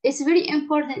 It's very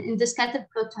important in the scatter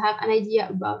plot to have an idea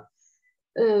about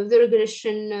the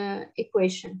regression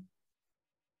equation.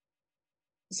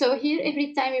 So here,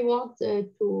 every time you want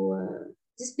to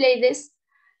display this,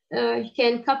 you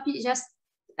can copy, just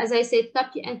as I said,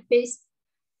 copy and paste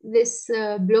this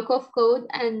block of code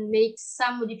and make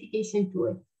some modification to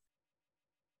it.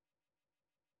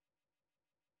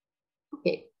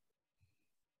 Okay.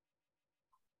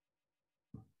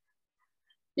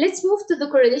 Let's move to the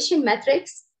correlation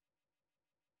matrix.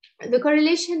 The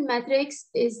correlation matrix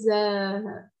is a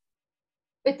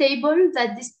table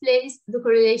that displays the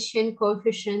correlation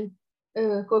coefficient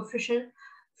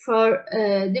for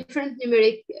different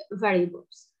numeric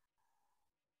variables.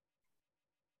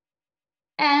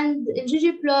 And in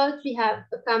ggplot, we have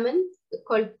a command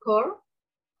called core.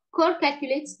 Core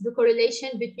calculates the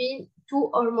correlation between two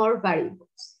or more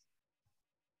variables.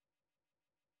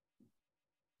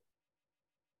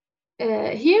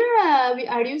 Here we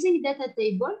are using data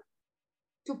table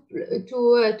to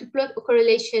plot a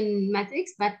correlation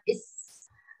matrix, but it's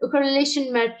a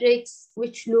correlation matrix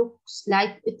which looks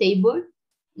like a table,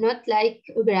 not like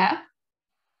a graph.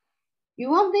 You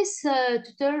want this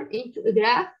to turn into a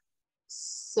graph,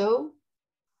 so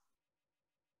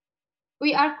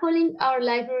we are calling our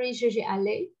library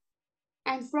ggplot2,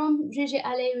 and from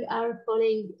ggplot2 we are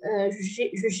calling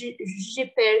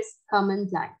ggpairs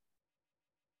command line.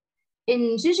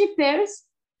 In ggpairs,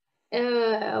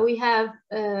 we have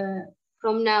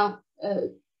from now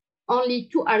only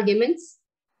two arguments.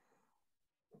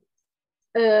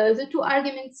 The two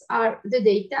arguments are the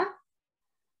data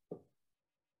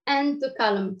and the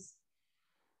columns.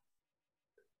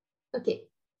 Okay.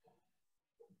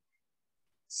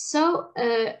 So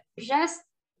just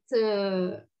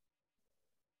for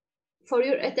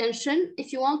your attention,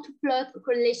 if you want to plot a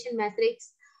correlation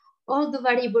matrix, all the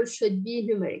variables should be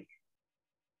numeric.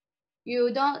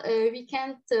 You don't, we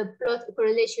can't plot a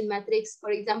correlation matrix, for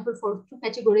example, for two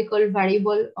categorical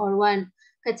variable or one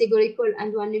categorical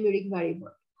and one numeric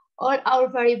variable. All our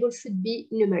variables should be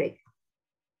numeric.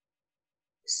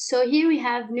 So here we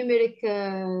have numeric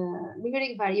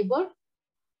variable,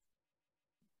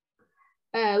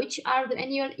 which are the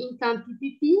annual income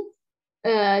PPP,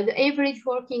 the average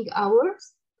working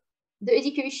hours, the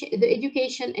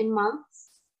education in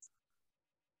months,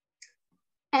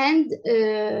 and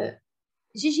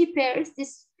ggpairs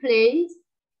displays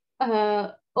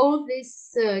all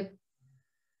these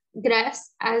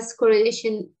graphs as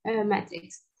correlation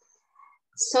matrix.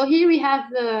 So here we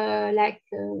have like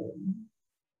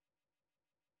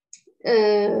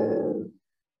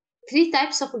three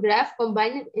types of graph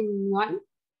combined in one.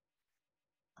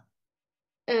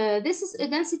 This is a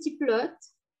density plot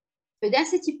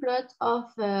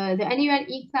of the annual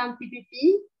income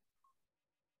PPP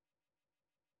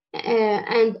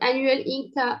and annual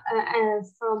income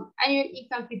from annual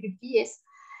income PPP, yes.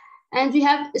 And we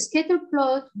have a scatter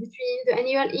plot between the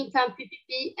annual income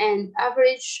PPP and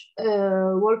average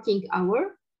working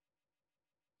hour,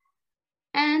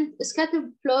 and a scatter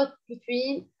plot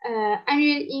between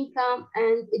annual income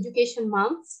and education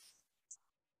months.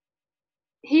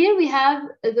 Here we have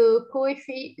the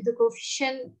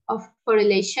coefficient of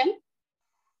correlation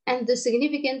and the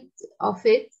significance of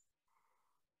it.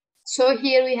 So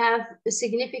here we have a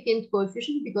significant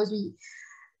coefficient because we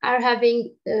are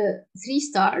having 3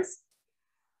 stars.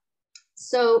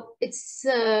 So it's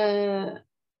a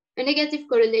negative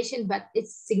correlation, but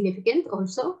it's significant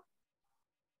also.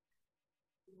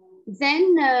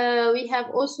 Then we have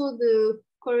also the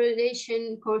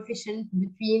correlation coefficient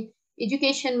between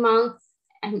education month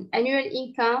and annual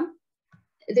income,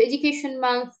 the education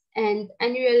month and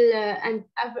annual and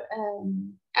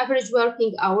average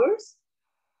working hours.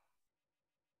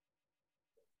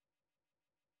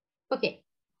 Okay.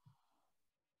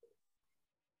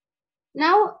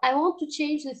 Now I want to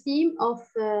change the theme of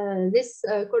this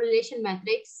correlation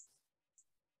matrix,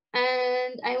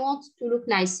 and I want to look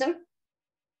nicer.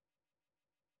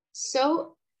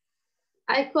 So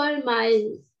I call my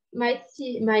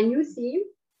new theme,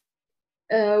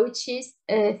 which is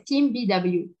theme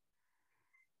BW.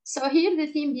 So here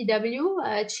the theme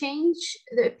BW change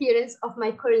the appearance of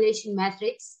my correlation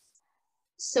matrix.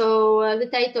 So the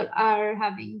title are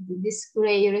having this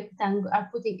gray rectangle, are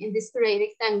putting in this gray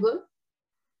rectangle.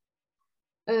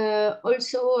 We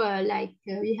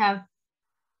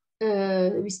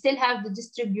still have the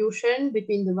distribution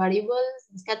between the variables,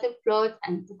 the scatter plot,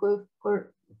 and the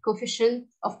coefficient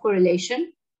of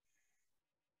correlation.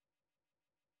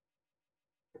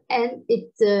 And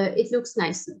it looks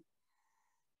nicer.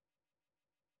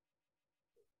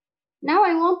 Now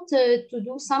I want to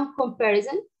do some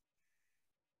comparison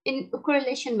in a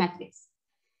correlation matrix.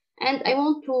 And I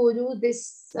want to do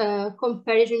this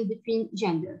comparison between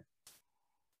gender.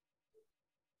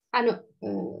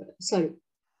 Sorry.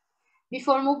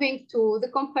 Before moving to the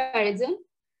comparison,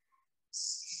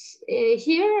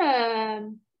 here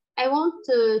I want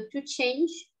to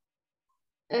change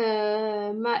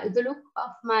the look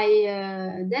of my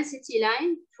density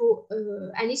line to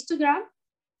an histogram.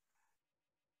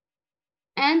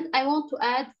 And I want to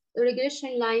add a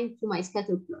regression line to my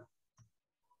scatter plot.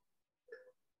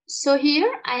 So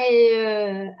here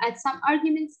I add some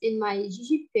arguments in my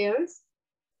GG pairs.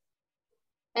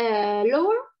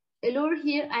 Lower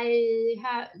here I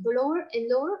have the lower and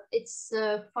lower. It's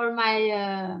for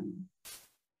my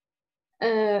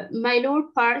my lower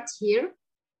part here,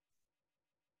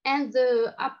 and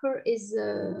the upper is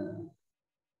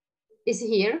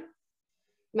here,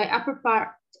 my upper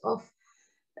part of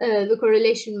the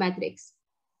correlation matrix.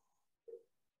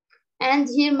 And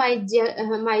here my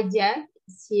diag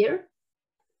is here.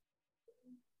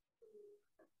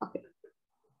 Okay.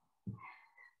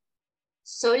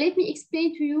 So let me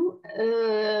explain to you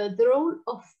the role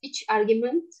of each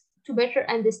argument to better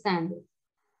understand it.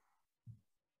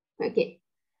 Okay.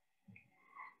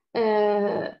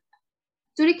 To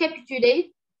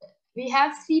recapitulate, we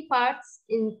have 3 parts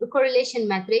in the correlation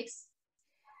matrix,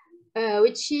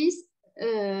 which is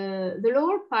the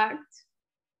lower part,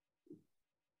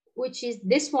 which is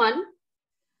this one.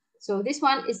 So this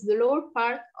one is the lower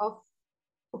part of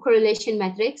a correlation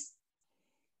matrix.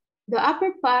 The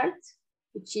upper part,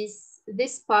 which is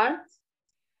this part,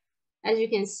 as you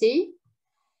can see,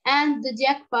 and the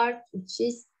diag part, which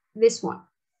is this one.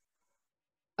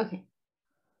 Okay.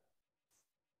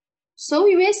 So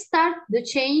we will start the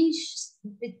change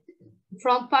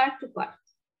from part to part.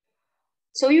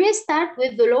 So we will start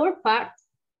with the lower part.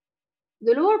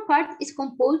 The lower part is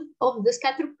composed of the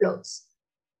scatter plots.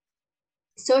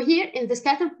 So here in the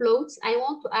scatter plots, I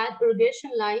want to add a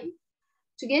regression line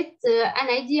to get an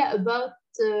idea about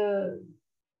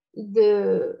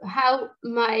how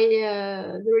my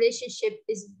the relationship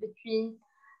is between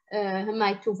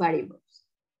my 2 variables.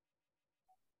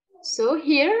 So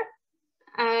here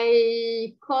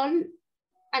I call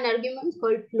an argument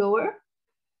called lower,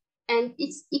 and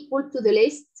it's equal to the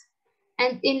list.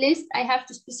 And in list, I have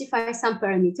to specify some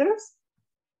parameters.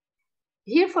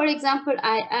 Here, for example,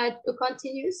 I add a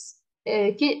continuous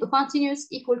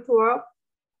equal to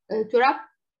wrap,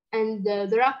 and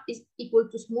the wrap is equal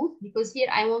to smooth, because here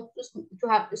I want to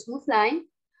have a smooth line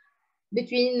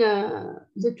between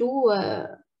the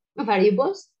 2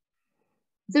 variables.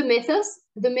 The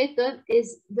method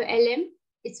is the LM.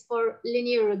 It's for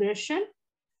linear regression,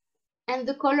 and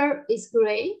the color is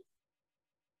gray.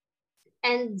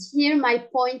 And here my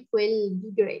point will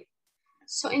be gray.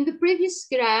 So in the previous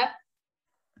graph,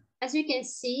 as you can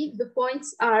see, the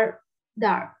points are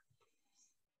dark.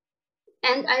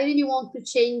 And I really want to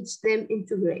change them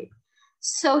into gray.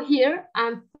 So here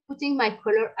I'm putting my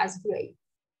color as gray.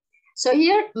 So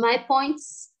here my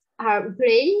points are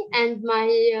gray, and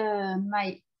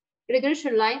my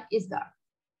regression line is dark.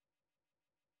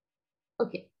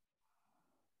 Okay.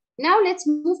 Now let's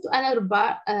move to another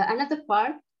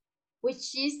part,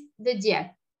 which is the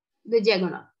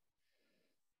diagonal.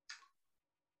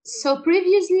 So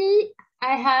previously,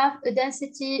 I have a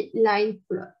density line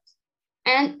plot,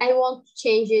 and I want to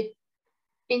change it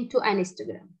into an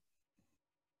histogram.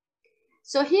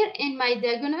 So here in my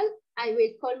diagonal, I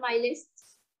will call my list,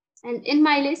 and in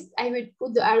my list, I will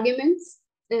put the arguments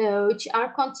which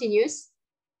are continuous,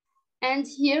 and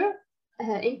here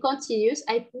in continuous,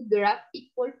 I put the graph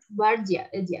equal to bar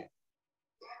diag.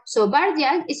 So bar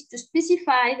diag is to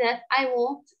specify that I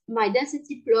want my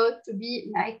density plot to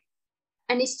be like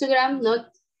an histogram,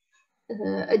 not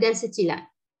a density line.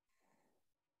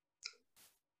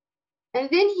 And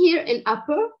then here in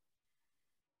upper,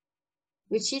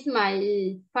 which is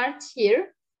my part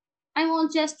here, I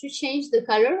want just to change the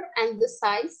color and the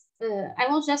size. I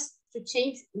want just to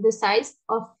change the size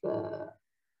of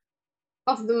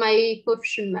my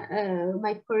coefficient,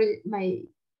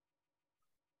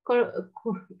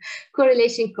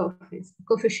 correlation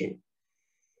coefficient.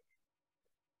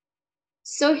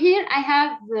 So here I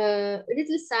have the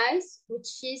little size,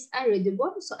 which is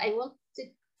unreadable. So I want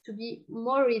it to be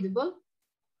more readable.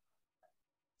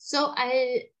 So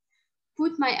I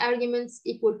put my arguments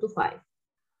equal to 5.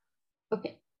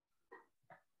 Okay.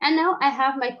 And now I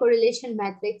have my correlation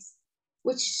matrix,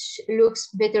 which looks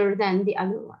better than the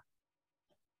other one.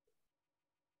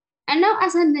 And now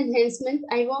as an enhancement,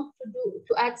 I want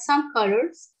to add some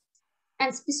colors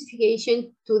and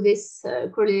specification to this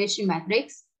correlation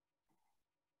matrix.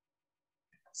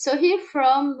 So here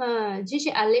from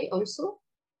ggplot2 also.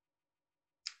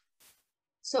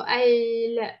 So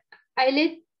I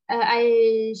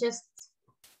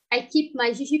keep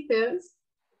my ggplot pairs,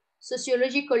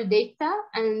 sociological data,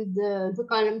 and the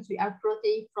columns we are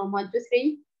plotting from 1 to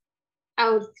 3,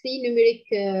 our 3 numeric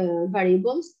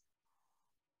variables.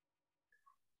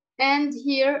 And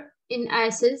here in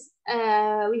ISS,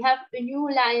 we have a new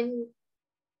line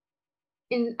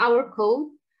in our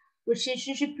code, which is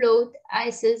ggplot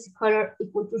ISS color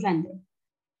equal to gender.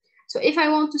 So if I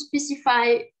want to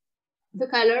specify the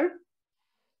color,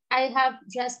 I have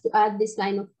just to add this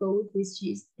line of code, which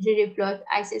is ggplot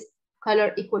ISS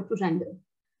color equal to gender.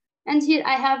 And here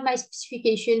I have my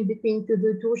specification between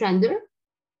the two gender.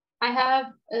 I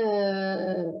have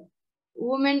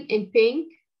women in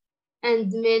pink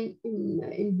and men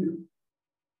in blue.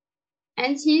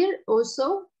 And here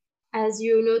also, as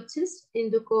you notice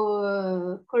in the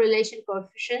correlation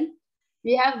coefficient,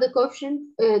 we have the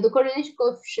correlation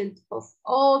coefficient of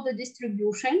all the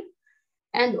distribution,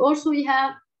 and also we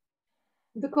have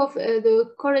the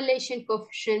correlation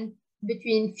coefficient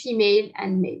between female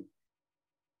and male.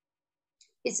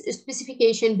 It's a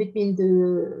specification between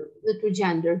the two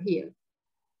gender here.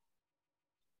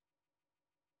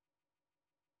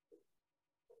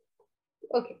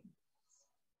 Okay.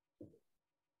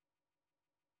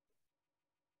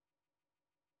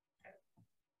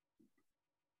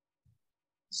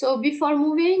 So before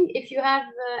moving, if you have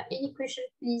any question,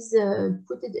 please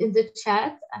put it in the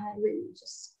chat. I will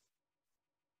just.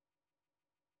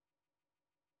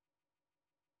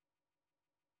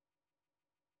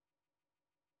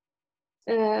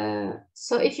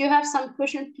 So if you have some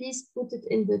question, please put it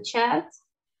in the chat.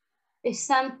 If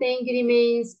something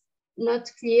remains not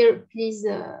clear, please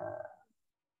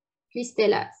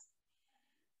tell us.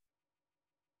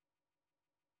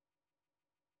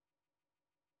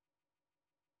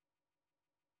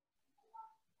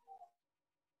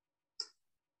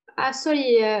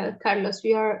 Sorry, Carlos,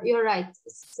 you're right.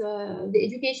 It's the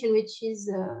education which is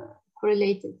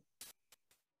correlated.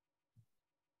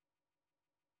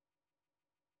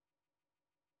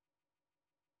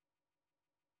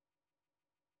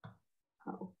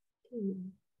 Okay.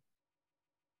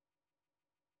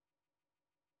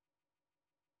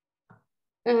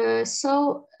 Am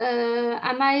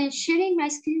I sharing my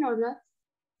screen or not?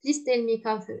 Please tell me,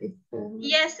 Kawthar, if...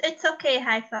 Yes, it's okay,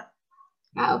 Haifa.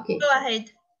 Okay. Go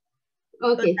ahead.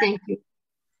 Okay, thank you.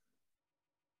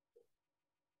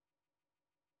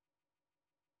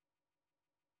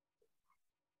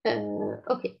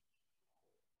 Okay.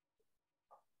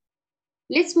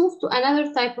 Let's move to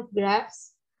another type of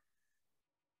graphs.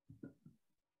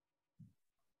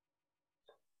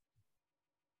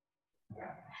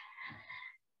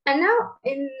 And now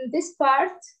in this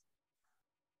part,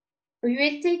 we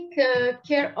will take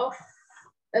care of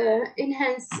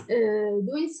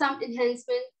doing some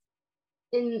enhancement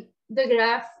in the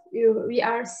graph we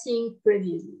are seeing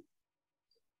previously.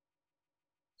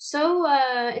 So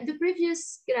in the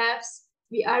previous graphs,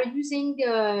 we are using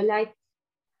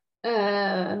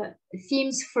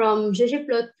themes from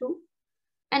ggplot2,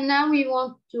 And now we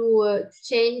want to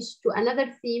change to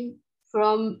another theme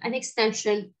from an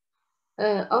extension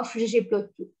of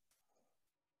ggplot2.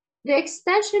 The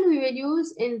extension we will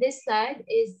use in this slide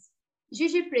is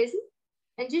ggprism,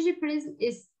 and ggprism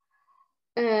is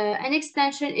an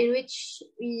extension in which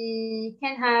we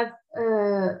can have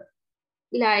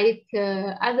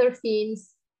other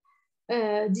themes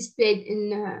displayed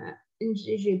in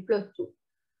ggplot2.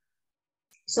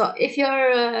 So if you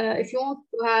want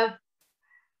to have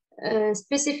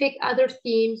specific other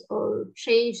themes or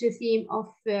change the theme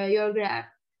of your graph,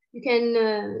 you can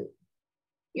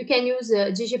use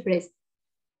ggprism.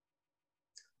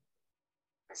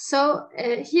 So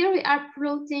here we are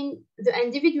plotting the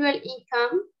individual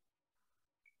income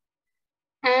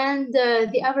and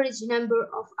the average number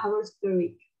of hours per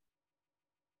week.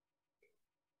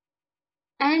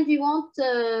 And we want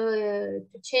to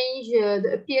change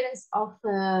the appearance of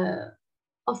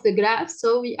the graph.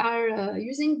 So we are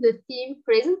using the theme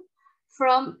prism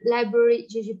from library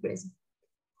ggprism.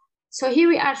 So here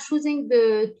we are choosing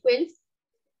the 12th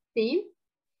theme.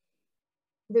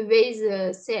 The base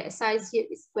size here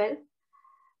is 12.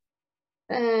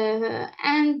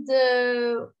 And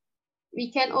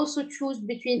we can also choose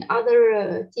between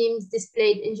other themes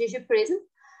displayed in ggprism.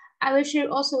 I will share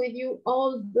also with you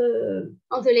all the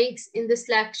links in the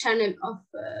Slack channel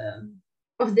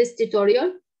of this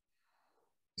tutorial.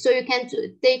 So you can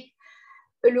take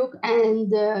a look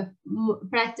and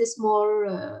practice more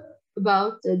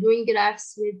about doing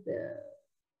graphs with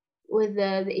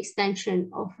the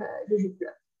extension of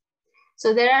ggplot.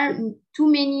 So there are too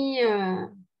many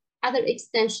other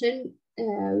extensions.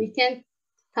 We can't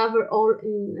cover all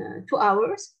in 2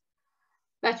 hours,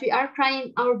 but we are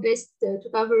trying our best to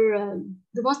cover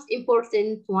the most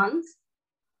important ones.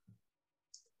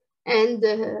 And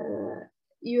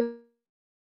you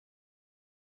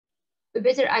have a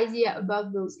better idea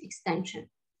about those extensions.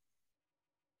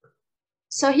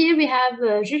 So here we have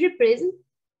ggprism.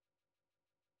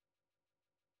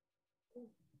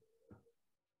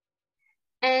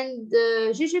 And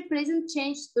ggprism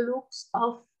changed the looks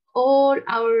of all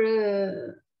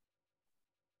our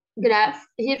graph.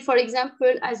 Here, for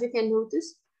example, as you can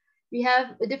notice, we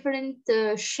have a different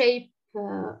shape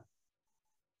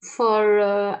for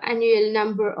annual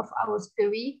number of hours per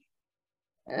week.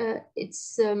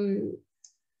 It's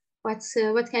what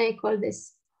can I call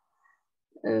this?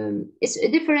 It's a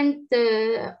different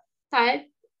type.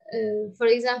 For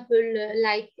example,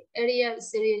 like aerial,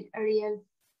 serial, aerial,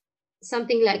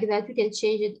 something like that. We can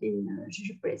change it in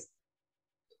ggprism.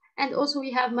 And also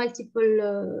we have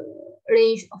multiple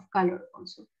range of color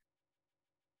also.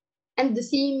 And the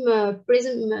theme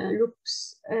prism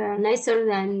looks nicer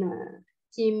than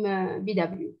theme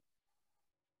BW.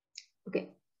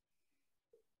 Okay.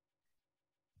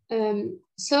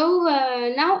 So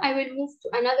now I will move to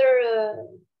another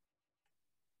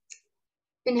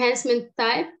enhancement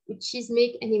type, which is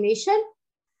make animation.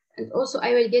 And also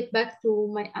I will get back to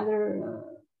my other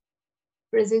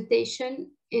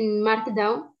presentation in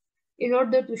Markdown in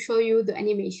order to show you the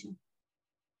animation.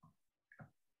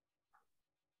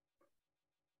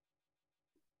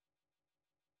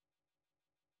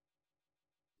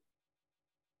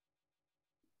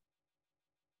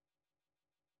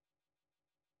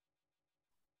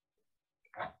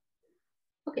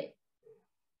 Okay.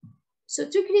 So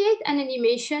to create an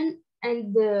animation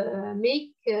and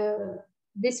make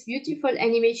this beautiful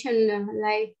animation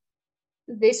like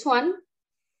this one,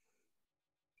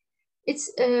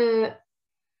 it's a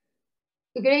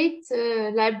great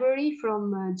library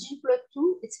from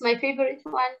ggplot2. It's my favorite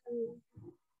one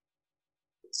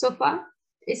so far.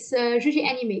 It's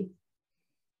ggAnimate.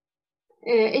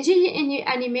 In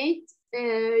ggAnimate,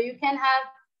 you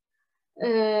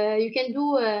can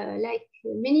do like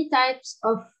many types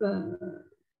of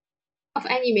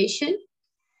animation.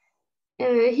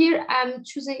 Here I'm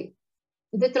choosing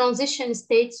the transition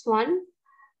states one.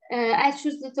 I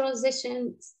choose the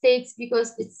transition states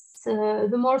because it's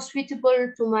the more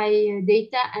suitable to my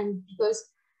data and because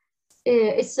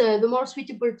it's the more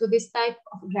suitable to this type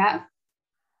of graph.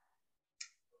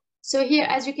 So here,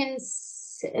 as you can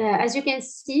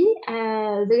see,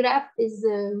 the graph is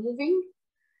moving,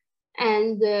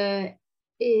 and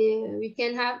we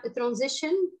can have a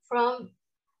transition from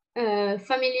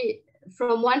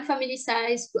one family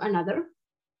size to another.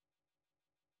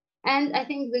 And I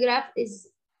think the graph is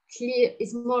clear,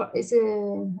 is more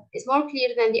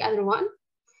clear than the other one.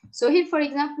 So here, for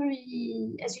example,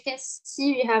 as you can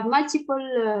see, we have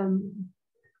multiple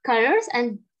colors,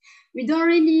 and we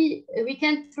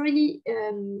can't really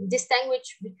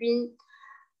distinguish between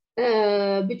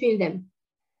them.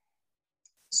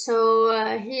 So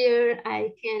here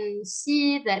I can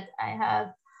see that I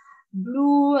have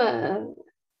blue,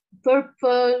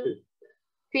 purple,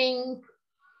 pink,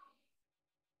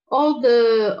 all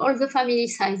the family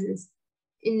sizes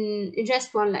in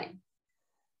just one line.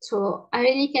 So I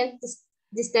really can't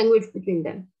distinguish between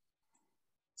them.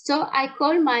 So I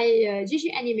call my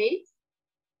ggAnimate,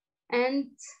 and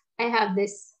I have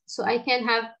this. So I can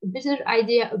have a better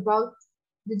idea about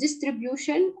the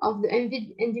distribution of the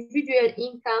individual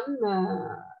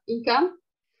income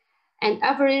and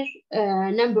average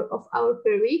number of hours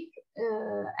per week,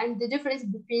 and the difference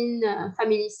between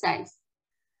family size.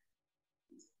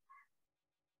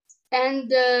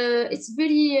 And it's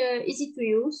very easy to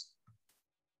use.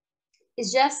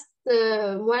 It's just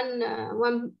one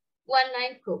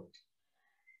line code.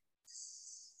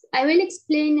 I will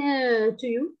explain to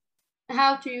you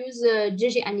how to use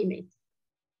ggAnimate.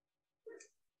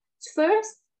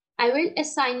 First, I will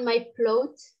assign my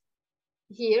plot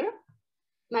here,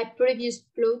 my previous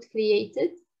plot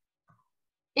created,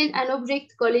 in an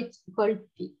object called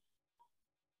P.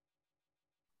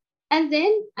 And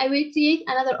then I will create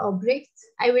another object.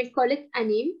 I will call it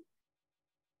anim.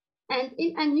 And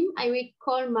in anim, I will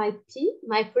call my P,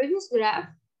 my previous graph,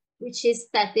 which is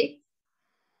static.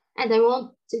 And I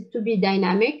want it to be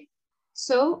dynamic.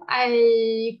 So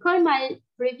I call my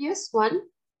previous one,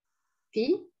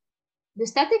 P, the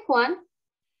static one,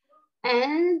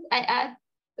 and I add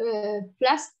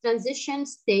plus transition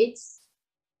states,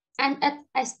 and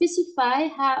I specify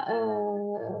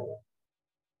how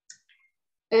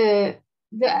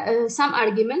some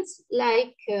arguments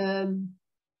like how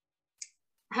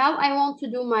I want to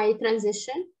do my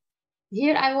transition.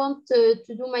 Here I want to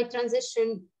do my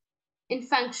transition in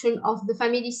function of the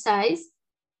family size.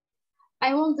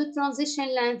 I want the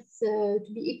transition length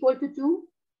to be equal to 2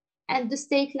 and the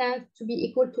state length to be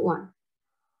equal to 1.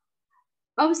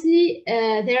 Obviously,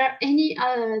 there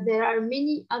are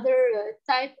many other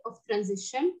type of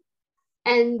transition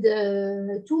and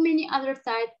too many other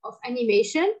type of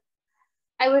animation.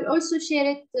 I will also share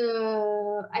it.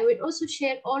 I will also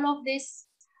share all of this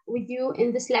with you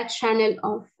in the Slack channel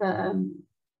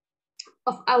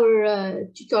of our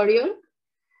tutorial.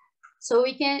 So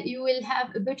you will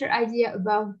have a better idea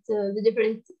about the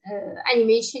different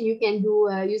animation you can do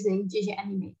using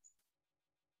ggAnimate.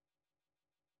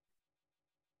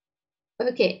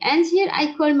 Okay, and here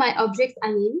I call my object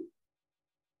anim.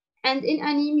 And in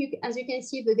anim, as you can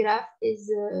see, the graph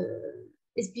is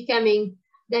becoming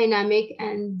dynamic,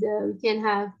 and we can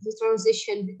have the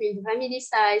transition between the family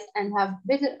size and have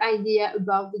better idea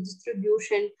about the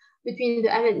distribution between the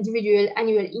individual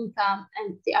annual income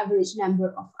and the average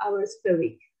number of hours per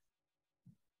week.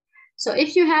 So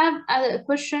if you have a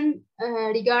question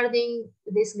regarding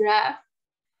this graph,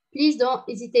 please don't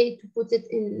hesitate to put it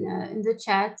in the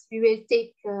chat. We will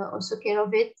take also care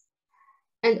of it.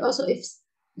 And also if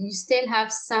you still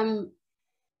have some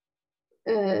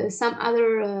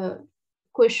other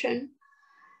question,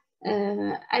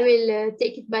 I will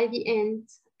take it by the end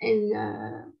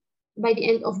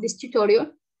of this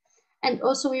tutorial. And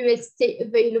also we will stay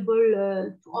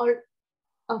available to all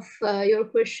of your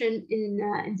question in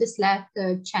the Slack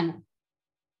channel.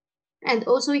 And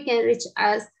also you can reach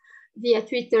us via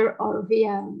Twitter or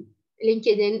via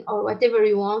LinkedIn or whatever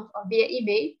you want, or via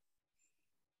email.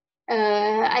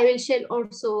 I will share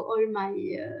also all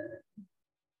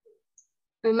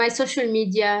my social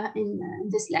media in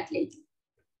the Slack later.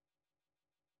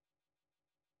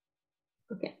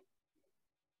 Okay.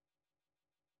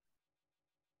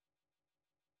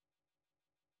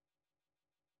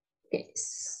 Okay.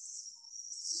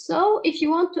 So if you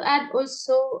want to add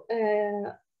also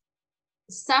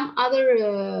some other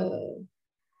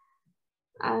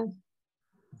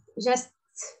just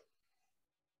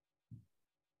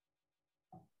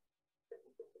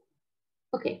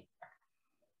okay.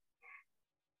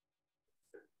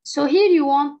 So here you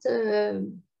want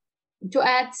to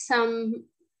add some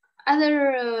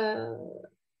other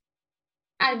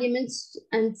arguments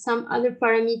and some other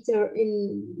parameter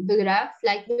in the graph,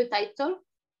 like the title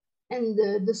and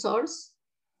the source.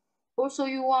 Also,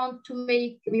 we want to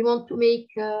make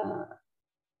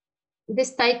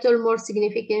this title more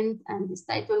significant and this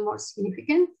title more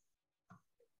significant.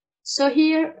 So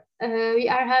here we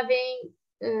are having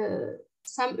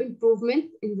some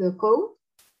improvement in the code.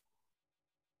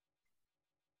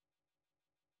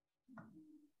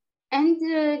 And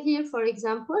here, for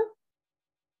example,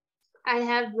 I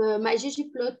have my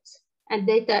ggplot and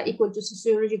data equal to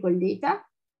sociological data.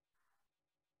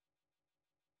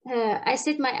 I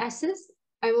set my assets.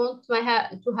 I want to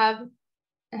have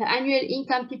annual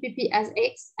income PPP as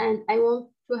X, and I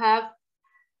want to have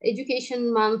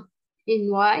education month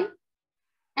in Y,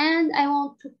 and I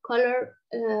want to color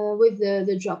with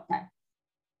the job type.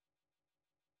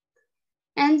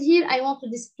 And here I want to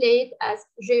display it as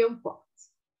ggplot.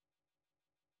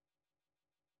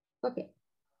 Okay.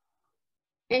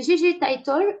 And GG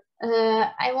title,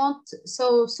 I want,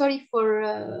 so sorry for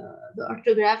the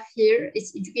orthograph here,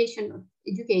 it's education,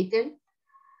 educated.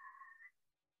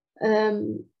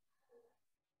 And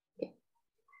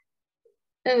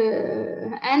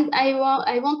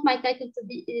I want my title to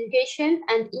be education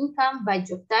and income by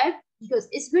job type, because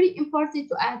it's very important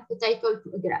to add a title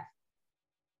to a graph.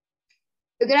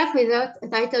 A graph without a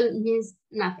title means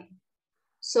nothing.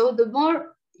 So the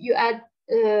more you add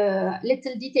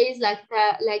little details like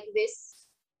that, like this,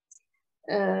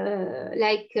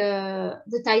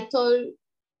 the title,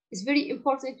 it's very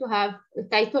important to have a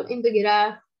title in the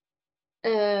graph,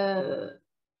 a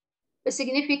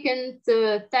significant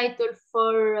title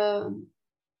for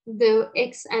the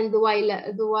X and the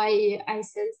Y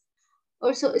axis.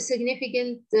 Also a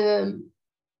significant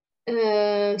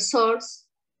source.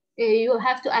 You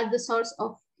have to add the source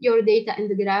of your data in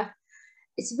the graph.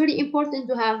 It's very important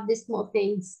to have these small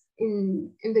things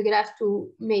in the graph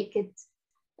to make it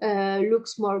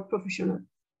looks more professional.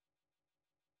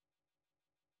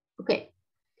 Okay,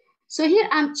 so here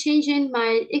I'm changing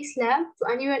my XLab to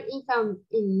annual income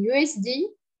in USD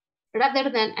rather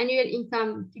than annual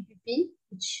income PPP,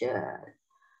 which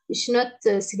is not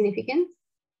significant.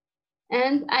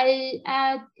 And I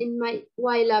add in my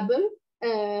YLab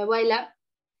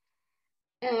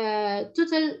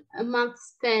total amount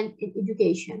spent in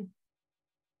education.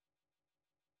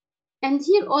 And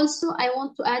here also I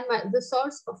want to add the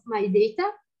source of my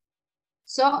data.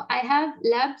 So I have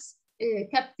labs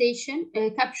caption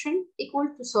equal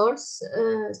to source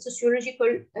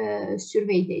sociological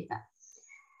survey data.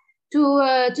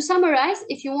 To summarize,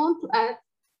 if you want to add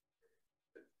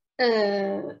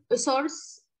a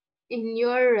source in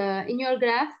your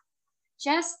graph,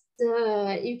 just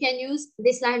you can use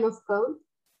this line of code,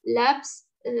 labs,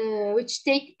 which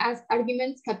take as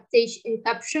argument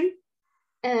caption,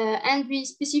 and we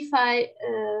specify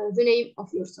the name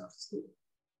of your source here.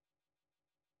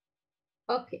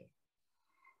 Okay.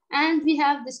 And we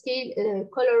have the scale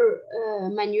color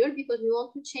manual, because we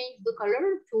want to change the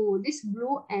color to this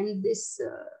blue and this,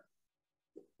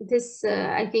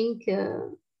 I think,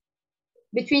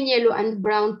 between yellow and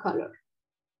brown color.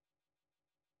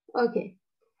 Okay.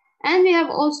 And we have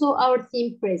also our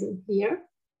theme present here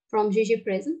from GG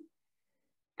present.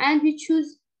 And we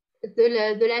choose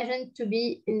the legend to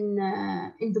be in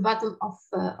the bottom of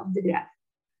the graph.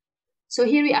 So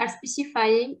here we are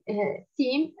specifying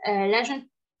theme legend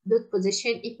dot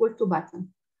position equal to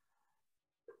button.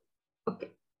 Okay.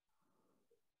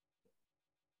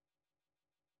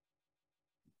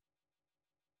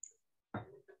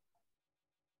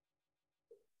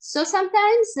 So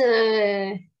sometimes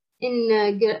when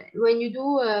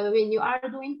you are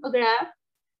doing a graph,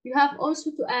 you have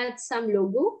also to add some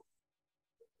logo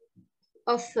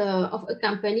of a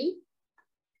company.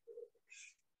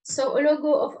 So a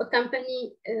logo of a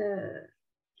company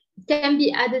can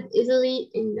be added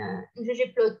easily in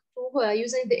ggplot2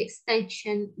 using the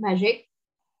extension Magic.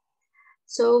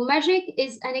 So Magic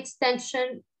is an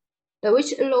extension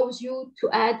which allows you to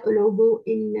add a logo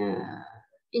in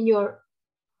your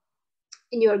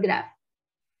graph.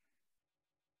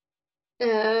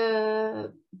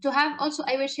 To have also,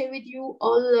 I will share with you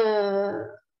all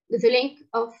the link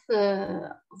of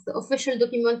the official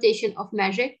documentation of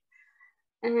Magic,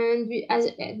 and we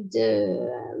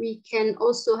can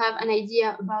also have an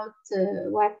idea about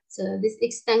what this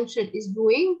extension is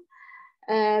doing.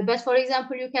 But for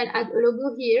example, you can add a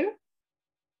logo here.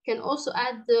 You can also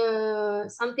add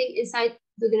something inside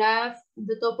the graph,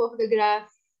 the top of the graph.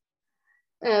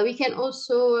 We can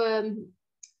also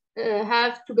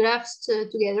have two graphs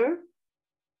together.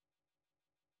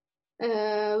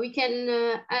 We can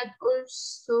add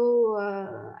also,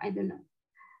 I don't know,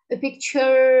 a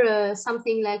picture,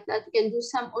 something like that. We can do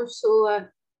some also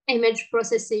image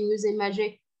processing using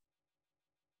Magic,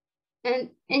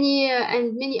 and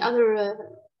and many other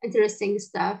interesting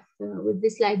stuff with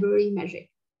this library Magic.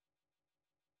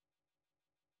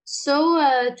 So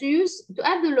to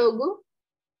add the logo,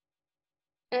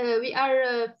 we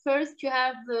are first, you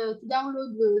have to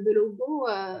download the logo,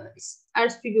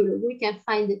 RStudio logo. We can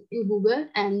find it in Google,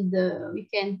 and we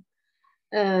can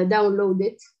download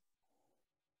it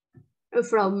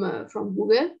from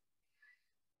Google.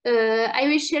 I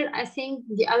will share, I think,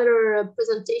 the other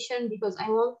presentation, because I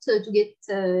want to get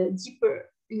deeper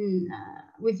in,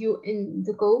 with you in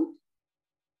the code.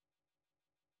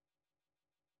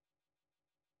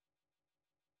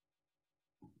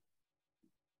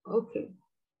 Okay.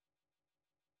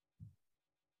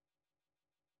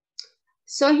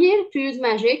 So here to use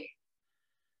Magic,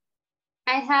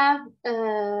 I have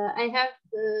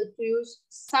to use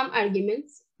some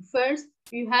arguments. First,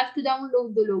 you have to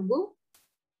download the logo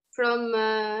from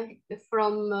the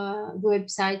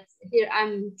website. Here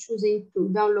I'm choosing to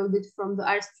download it from the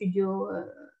RStudio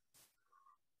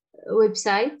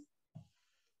website.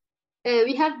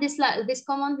 We have this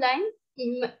command line,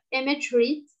 image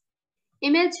read.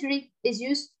 Image read is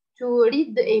used to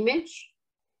read the image.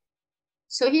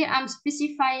 So here I'm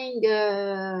specifying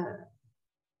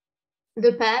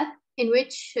the path in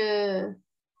which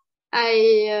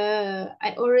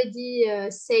I already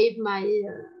saved my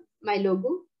my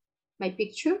logo, my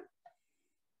picture,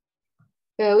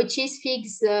 which is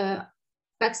figs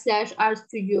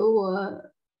 /RStudio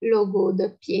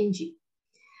logo.png.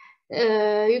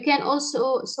 You can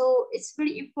also, so it's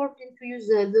very important to use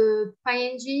the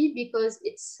PNG because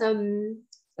it's a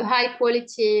high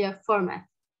quality format.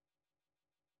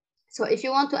 So if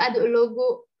you want to add a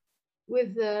logo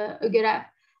with a graph,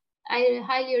 I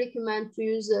highly recommend to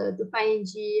use the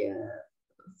PNG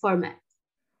format.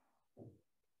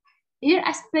 Here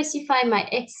I specify my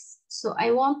X, so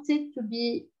I want it to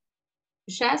be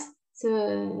just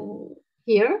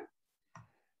here.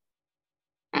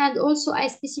 And also I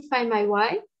specify my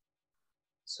Y.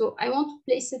 So I want to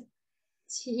place it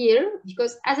here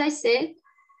because, as I said,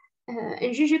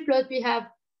 in ggplot we have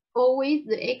always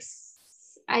the X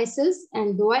axis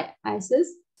and the Y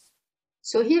axis.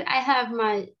 So here I have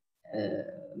my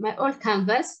my old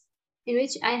canvas in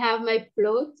which I have my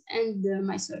plot and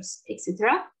my source,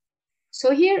 etc.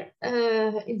 So here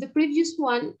in the previous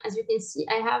one, as you can see,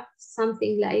 I have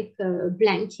something like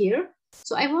blank here.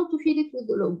 So I want to fill it with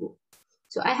the logo.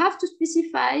 So I have to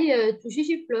specify to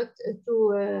ggplot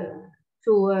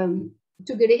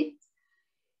to grid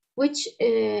which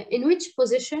in which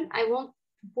position I want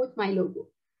to put my logo.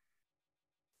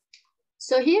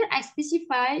 So here I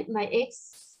specify my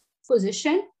X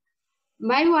position,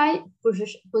 my Y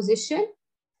position,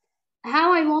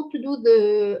 how I want to do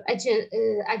the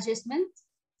adjustment.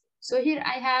 So here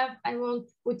I want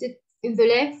to put it in the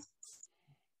left,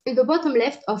 in the bottom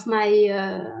left of my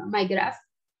my graph,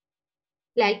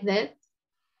 like that.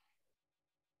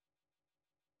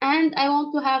 And I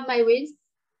want to have my width.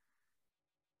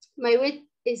 My width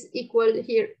is equal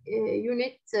here,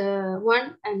 unit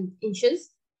 1 and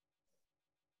inches.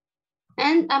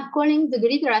 And I'm calling the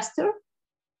grid raster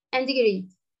and the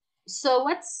grid. So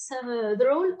what's the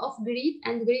role of grid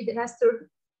and grid raster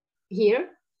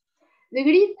here? The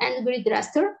grid and grid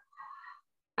raster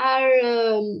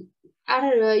are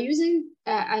used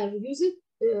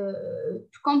to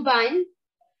combine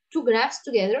two graphs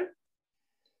together.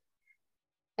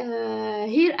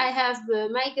 Here I have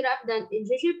my graph done in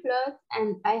ggplot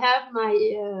and I have my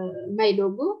my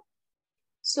logo.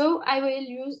 So I will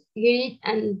use grid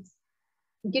and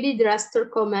grid raster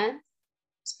command,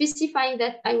 specifying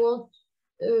that I want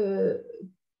to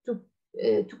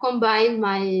combine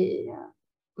my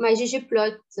my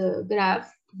ggplot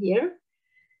graph here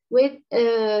with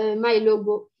my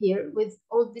logo here, with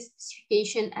all this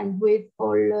specification and with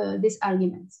all these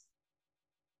arguments.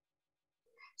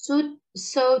 So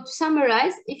to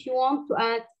summarize, if you want to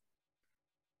add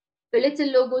a little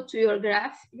logo to your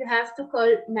graph, you have to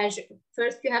call magic.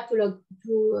 First, you have to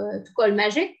call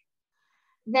magic.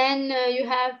 Then you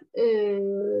have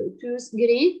to use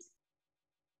grid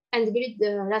and grid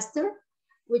raster,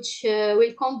 which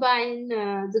will combine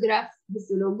the graph with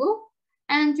the logo.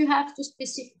 And you have to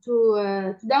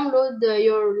download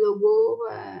your logo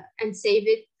and save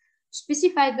it.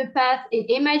 Specify the path in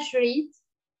image read,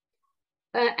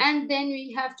 and then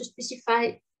we have to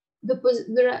specify the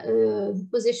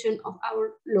position of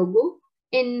our logo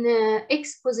in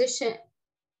X position,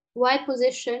 Y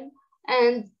position,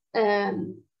 and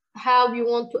how we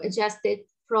want to adjust it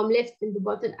from left in the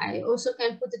bottom. I also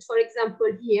can put it, for example,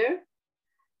 here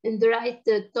in the right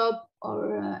top,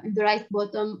 or in the right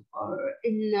bottom, or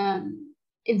in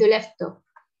the left top.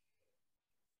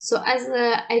 So as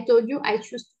I told you, I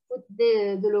choose to put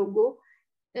the logo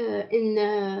in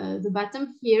the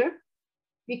bottom here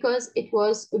because it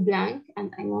was a blank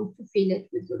and I want to fill it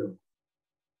with the logo.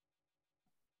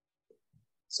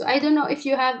 So I don't know if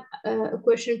you have a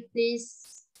question,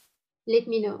 please let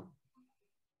me know.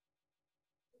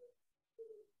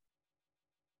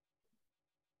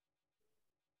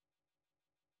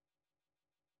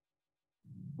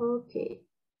 Okay.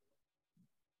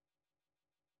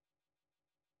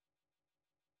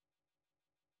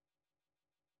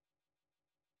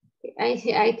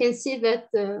 I can see that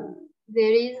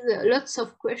there is lots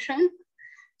of questions.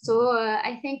 So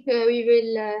I think we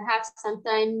will have some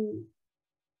time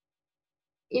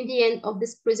in the end of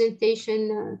this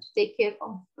presentation to take care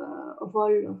of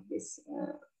all of this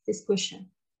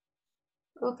question.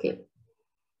 Okay.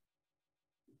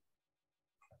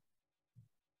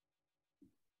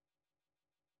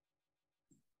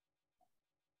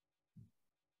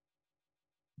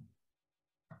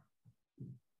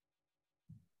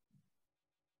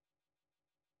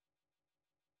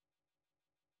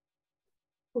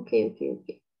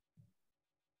 Okay.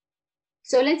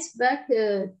 So let's back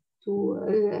to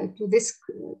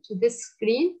this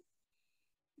screen.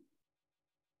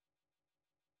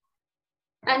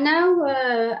 And now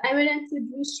I will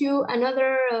introduce you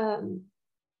another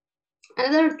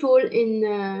tool in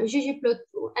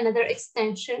ggplot2, another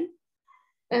extension,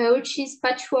 which is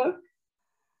Patchwork.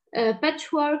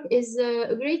 Patchwork is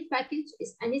a great package.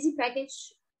 It's an easy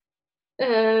package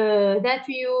that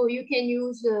you can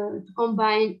use to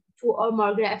combine two or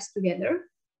more graphs together.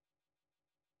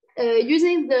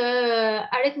 Using the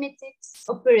arithmetic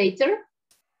operator.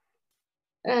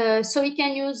 So we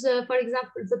can use, for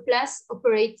example, the plus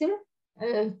operator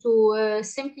to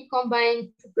simply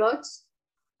combine two plots,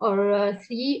 or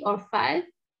 3 or 5.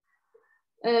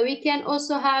 We can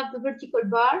also have the vertical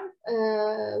bar,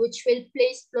 which will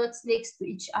place plots next to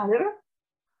each other.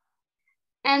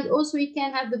 And also we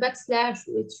can have the backslash,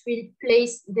 which will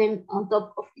place them on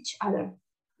top of each other.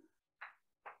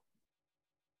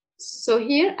 So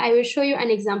here I will show you an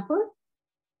example.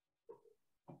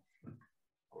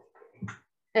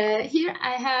 Here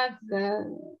I have,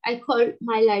 I call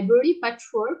my library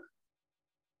Patchwork.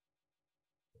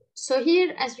 So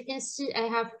here, as you can see, I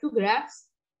have two graphs.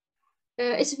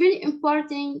 It's very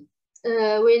important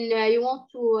when you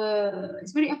want to,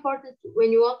 it's very important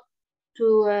when you want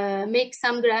to make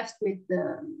some graphs with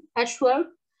Patchwork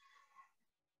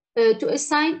to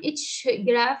assign each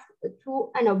graph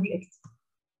to an object.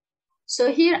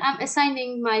 So here I'm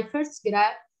assigning my first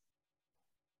graph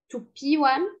to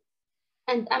P1,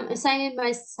 and I'm assigning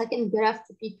my second graph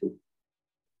to P2.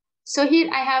 So here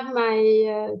I have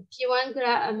my P1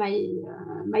 graph,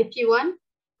 my P1,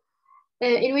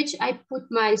 in which I put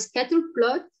my scatter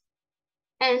plot,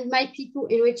 and my P2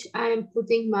 in which I am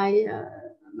putting my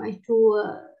my two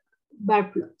bar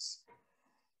plots.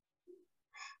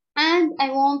 And I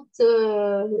want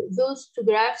those two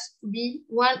graphs to be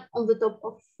one on the top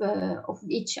of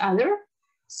each other.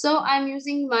 So I'm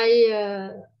using my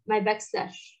my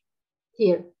backslash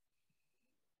here.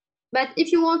 But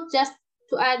if you want just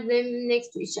to add them next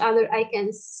to each other, I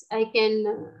can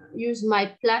use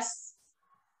my plus.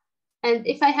 And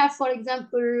if I have, for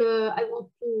example, I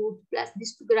want to plus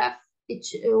these two graphs,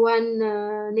 each one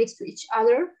next to each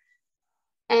other,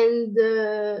 and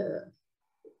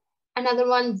another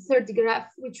one, third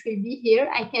graph, which will be here,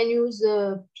 I can use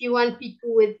P1, P2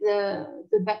 with the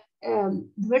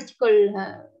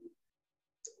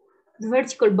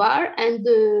vertical bar, and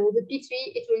the P3,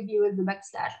 it will be with the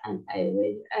backslash, and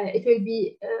it will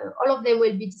be, all of them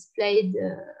will be displayed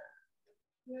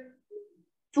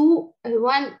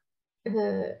one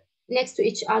next to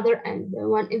each other and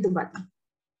one in the bottom.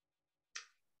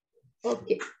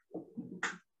 Okay.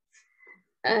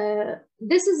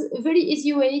 This is a very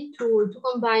easy way to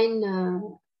combine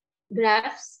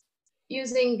graphs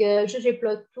using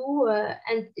ggplot2,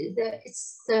 and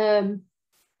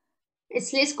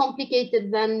it's less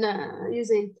complicated than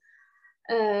using,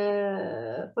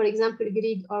 for example,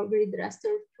 grid or grid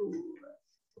raster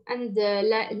and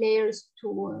layers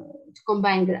to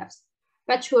combine graphs.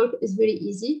 Patchwork is very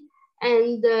easy,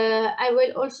 and I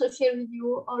will also share with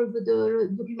you all the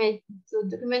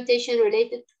documentation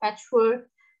related to Patchwork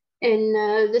in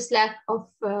the Slack of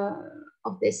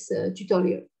this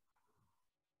tutorial.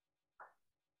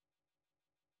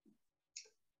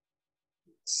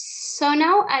 So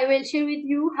now I will share with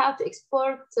you how to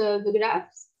export the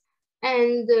graphs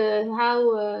and how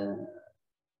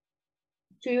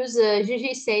to use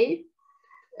ggSave.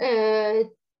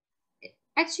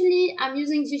 Actually, I'm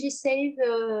using ggSave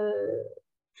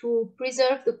to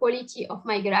preserve the quality of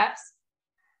my graphs,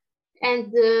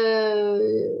 and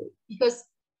because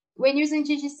when using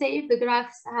ggSave, the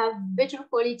graphs have better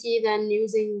quality than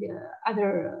using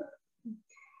other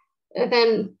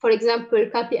than, for example,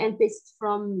 copy and paste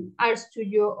from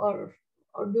RStudio or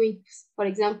doing, for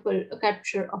example, a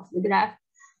capture of the graph.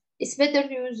 It's better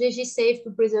to use ggSave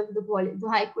to preserve the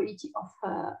high quality of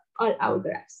all our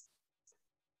graphs.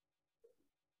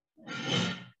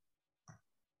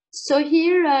 So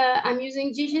here I'm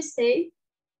using ggSave.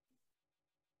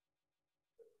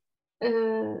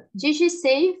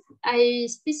 ggSave, I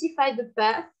specify the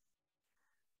path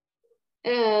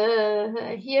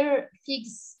Here,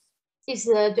 figs is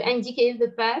to indicate the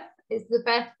path. Is the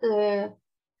path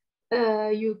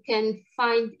you can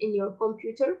find in your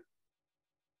computer.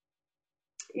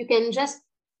 You can just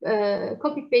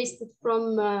copy paste it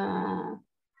from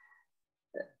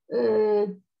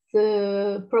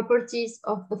the properties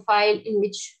of the file in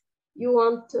which you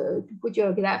want to put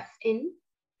your graph in.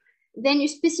 Then you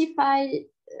specify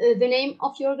the name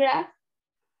of your graph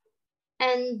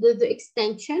and the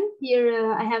extension.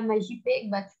 Here I have my JPEG,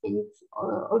 but you can use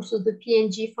also the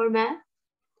PNG format.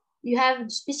 You have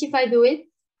to specify the width,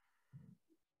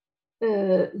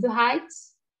 the height,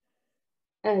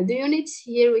 the units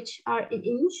here, which are in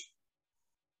inch,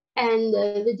 and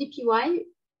the DPY,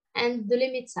 and the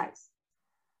limit size.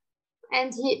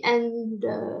 And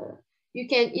you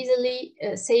can easily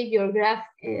save your graph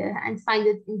and find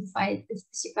it in the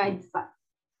specified file.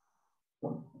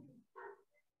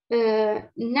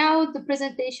 Now the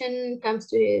presentation comes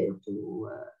to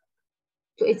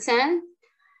its end.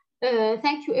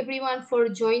 Thank you everyone for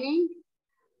joining.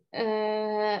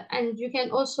 And you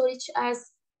can also reach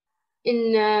us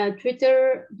in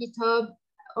Twitter, GitHub,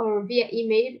 or via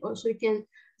email. Also, you can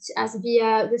reach us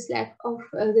via the Slack of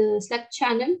the Slack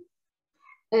channel.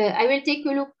 I will take a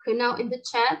look now in the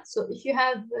chat. So if you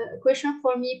have a question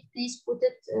for me, please put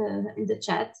it in the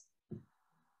chat.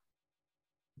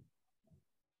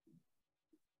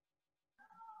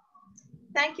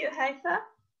 Thank you, Haifa.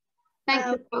 Thank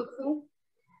you, Dr.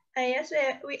 Yes,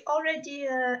 we already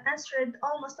answered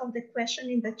almost of the question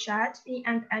in the chat, me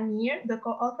and Amir, the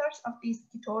co-authors of this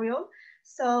tutorial.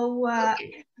 So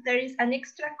if there is an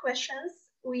extra questions,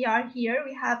 we are here.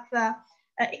 We have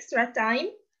extra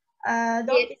time.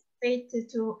 Don't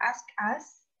hesitate to ask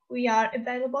us. We are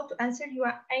available to answer you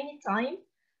at any time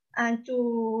and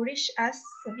to reach us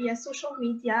via social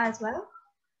media as well.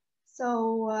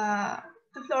 So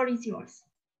the floor is yours.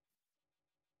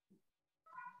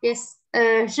 Yes,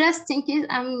 just in case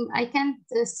I can't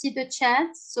see the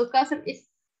chat. So, Kauthar, if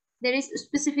there is a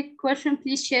specific question,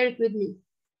 please share it with me.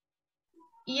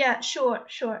 Yeah, sure.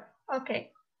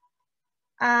 Okay.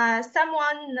 One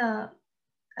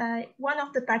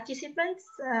of the participants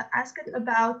asked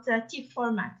about TIFF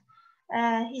format.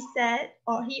 He said,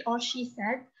 or he or she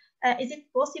said, is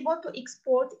it possible to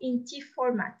export in TIFF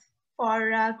format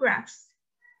for graphs?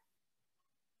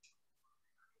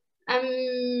 I'm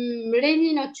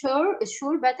really not sure,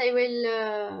 but I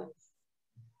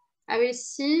will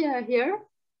see here.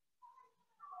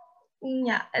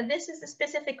 Yeah, this is a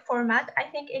specific format. I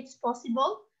think it's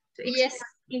possible to export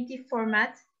in TIFF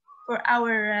format for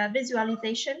our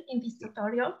visualization in this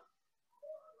tutorial.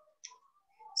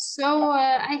 So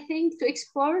I think to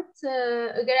export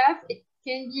a graph, it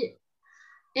can be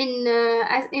in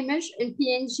as image in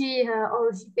PNG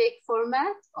or JPEG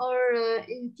format, or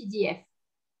in PDF.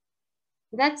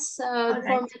 That's the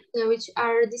format which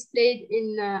are displayed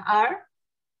in R.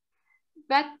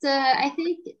 But I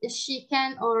think she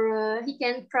can or he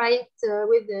can try it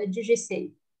with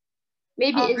ggSave.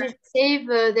 Maybe in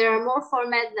ggSave there are more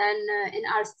formats than in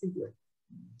RStudio.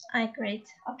 Great.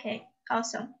 Okay,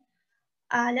 awesome.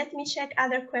 Let me check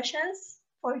other questions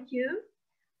for you.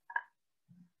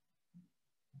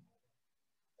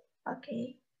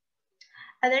 Okay.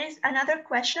 There is another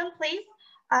question, please.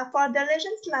 For the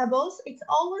legends labels, it's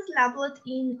always labeled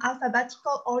in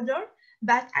alphabetical order,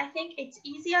 but I think it's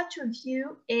easier to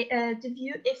view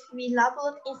if we label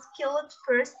it in skillet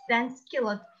first, then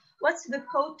skillet. What's the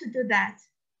code to do that?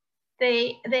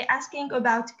 They're asking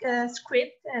about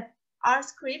script, R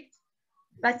script,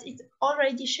 but it's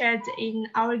already shared in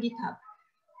our GitHub.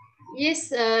 Yes,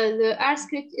 the R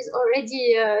script is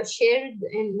already shared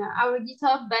in our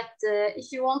GitHub, but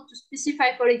if you want to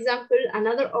specify, for example,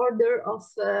 another order of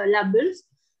labels,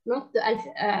 not the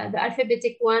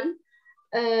alphabetic one,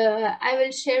 I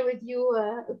will share with you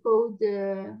a code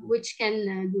which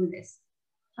can do this.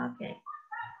 Okay,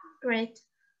 great.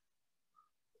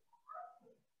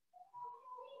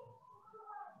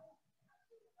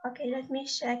 Okay, let me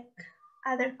check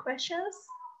other questions.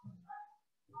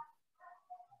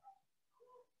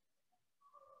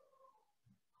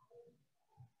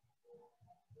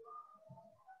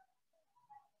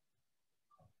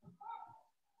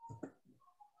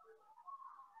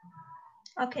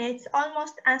 Okay, it's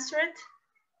almost answered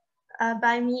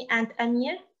by me and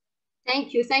Amir.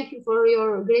 Thank you for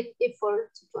your great effort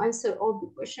to answer all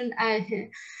the questions. I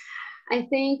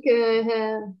think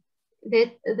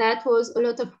that was a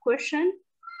lot of questions.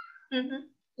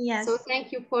 Yes. So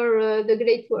thank you for the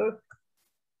great work.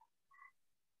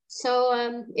 So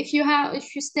if you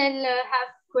still have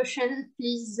questions,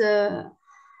 please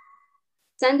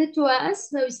send it to us.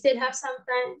 So we still have some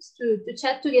time to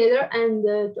chat together and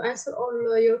to answer all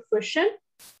your questions.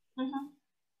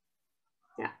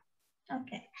 Yeah.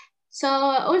 Okay. So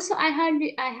also I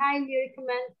highly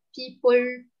recommend people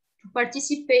to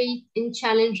participate in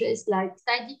challenges like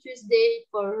Study Tuesday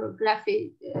for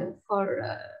graphic,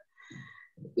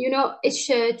 you know, each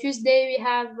Tuesday we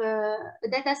have a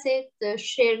data set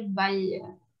shared by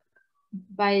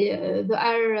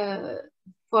our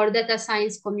for data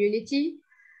science community,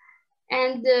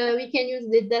 and we can use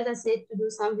the data set to do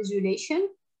some visualization.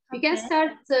 We can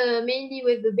start mainly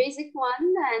with the basic one,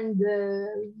 and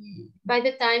by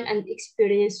the time and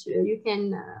experience, you can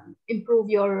improve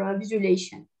your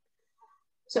visualization.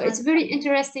 So it's very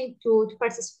interesting to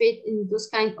participate in those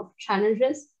kind of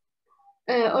challenges.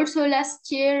 Also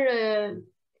last year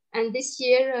and this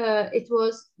year, it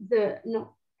was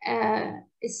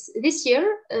this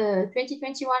year,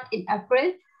 2021 in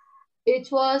April,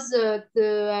 it was the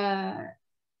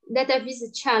data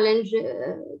viz challenge,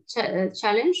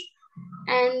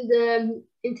 and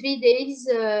in 3 days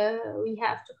we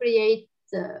have to create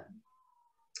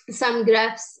some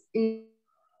graphs in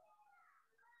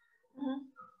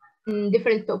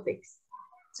different topics.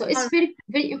 So it's very,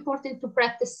 very important to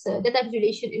practice data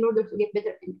visualization in order to get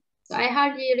better in it. So I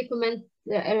highly recommend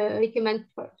to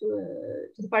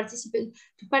the participant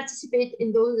to participate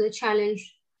in those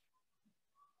challenge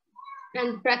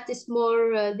and practice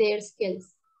more their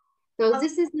skills. So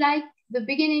this is like the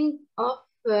beginning of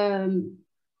the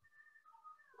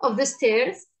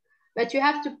stairs, but you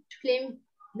have to climb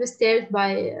the stairs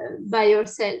by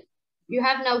yourself. You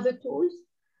have now the tools,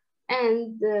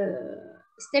 and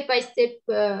step by step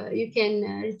you can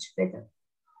reach better.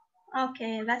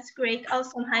 Okay, that's great.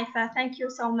 Awesome, Haifa. Thank you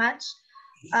so much.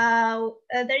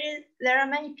 There are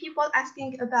many people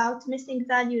asking about missing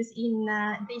values in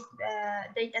this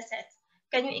data set.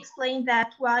 Can you explain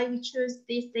that, why we choose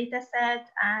this data set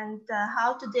and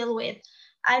how to deal with?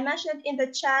 I mentioned in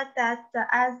the chat that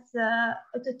as a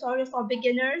tutorial for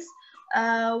beginners,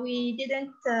 we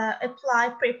didn't apply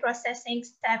pre-processing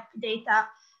step data.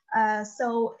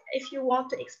 So if you want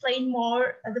to explain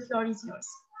more, the floor is yours.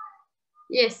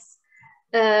 Yes.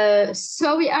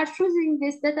 So we are choosing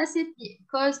this dataset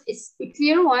because it's a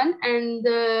clear one, and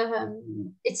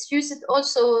it's used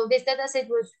also. This dataset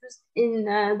was used in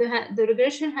the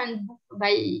regression handbook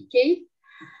by Kate,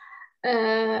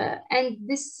 and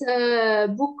this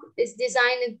book is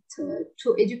designed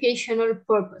to educational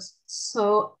purpose.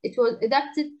 So it was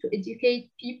adapted to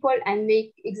educate people and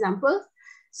make examples.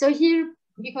 So here,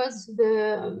 because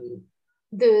the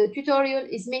tutorial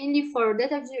is mainly for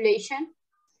data visualization,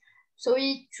 so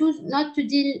we choose not to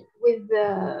deal with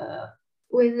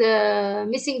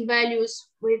missing values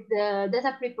with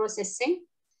data pre-processing,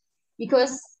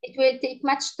 because it will take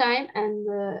much time, and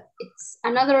it's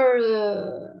another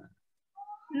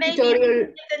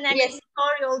tutorial. The next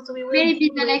tutorials we will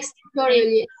maybe the next tutorial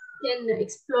we can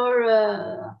explore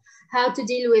how to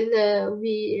deal with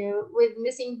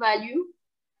missing value.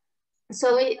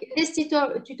 So in this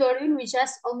tutorial, we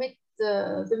just omit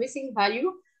the missing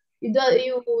value. You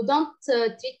don't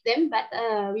treat them, but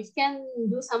we can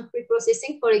do some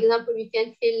pre-processing. For example, we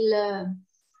can fill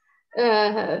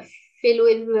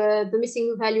with the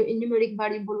missing value in numeric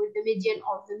variable with the median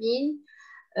or the mean.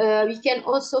 We can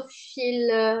also fill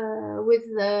with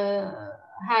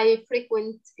high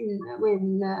frequent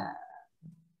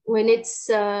when it's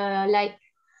like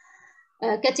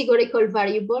a categorical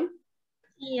variable.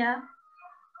 Yeah.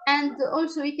 And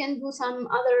also we can do some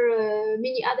other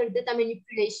many other data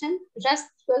manipulation, just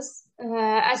because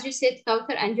as you said,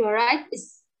 Kauthar, and you're right,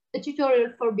 it's a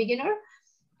tutorial for beginner,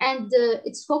 and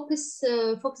it's focused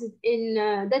in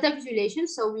data visualization.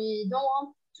 So we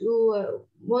don't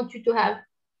want you to have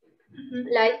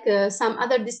like some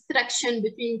other distraction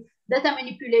between data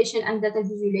manipulation and data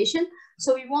visualization.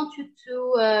 So we want you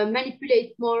to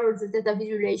manipulate more the data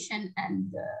visualization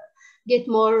and get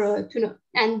more to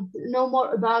know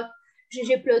more about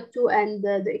ggplot2 and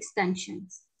the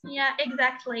extensions. Yeah,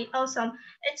 exactly. Awesome.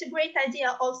 It's a great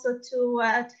idea also to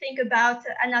think about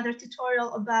another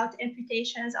tutorial about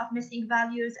imputations of missing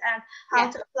values and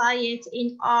how to apply it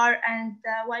in R, and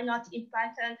why not in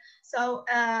Python. So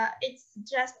it's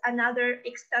just another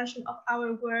extension of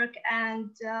our work,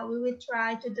 and we will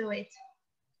try to do it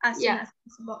as soon as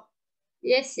possible.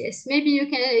 Yes, yes. Maybe you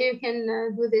can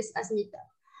do this as meetup.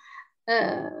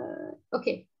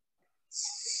 Okay.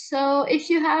 So if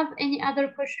you have any other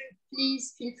question,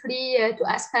 please feel free to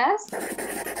ask us.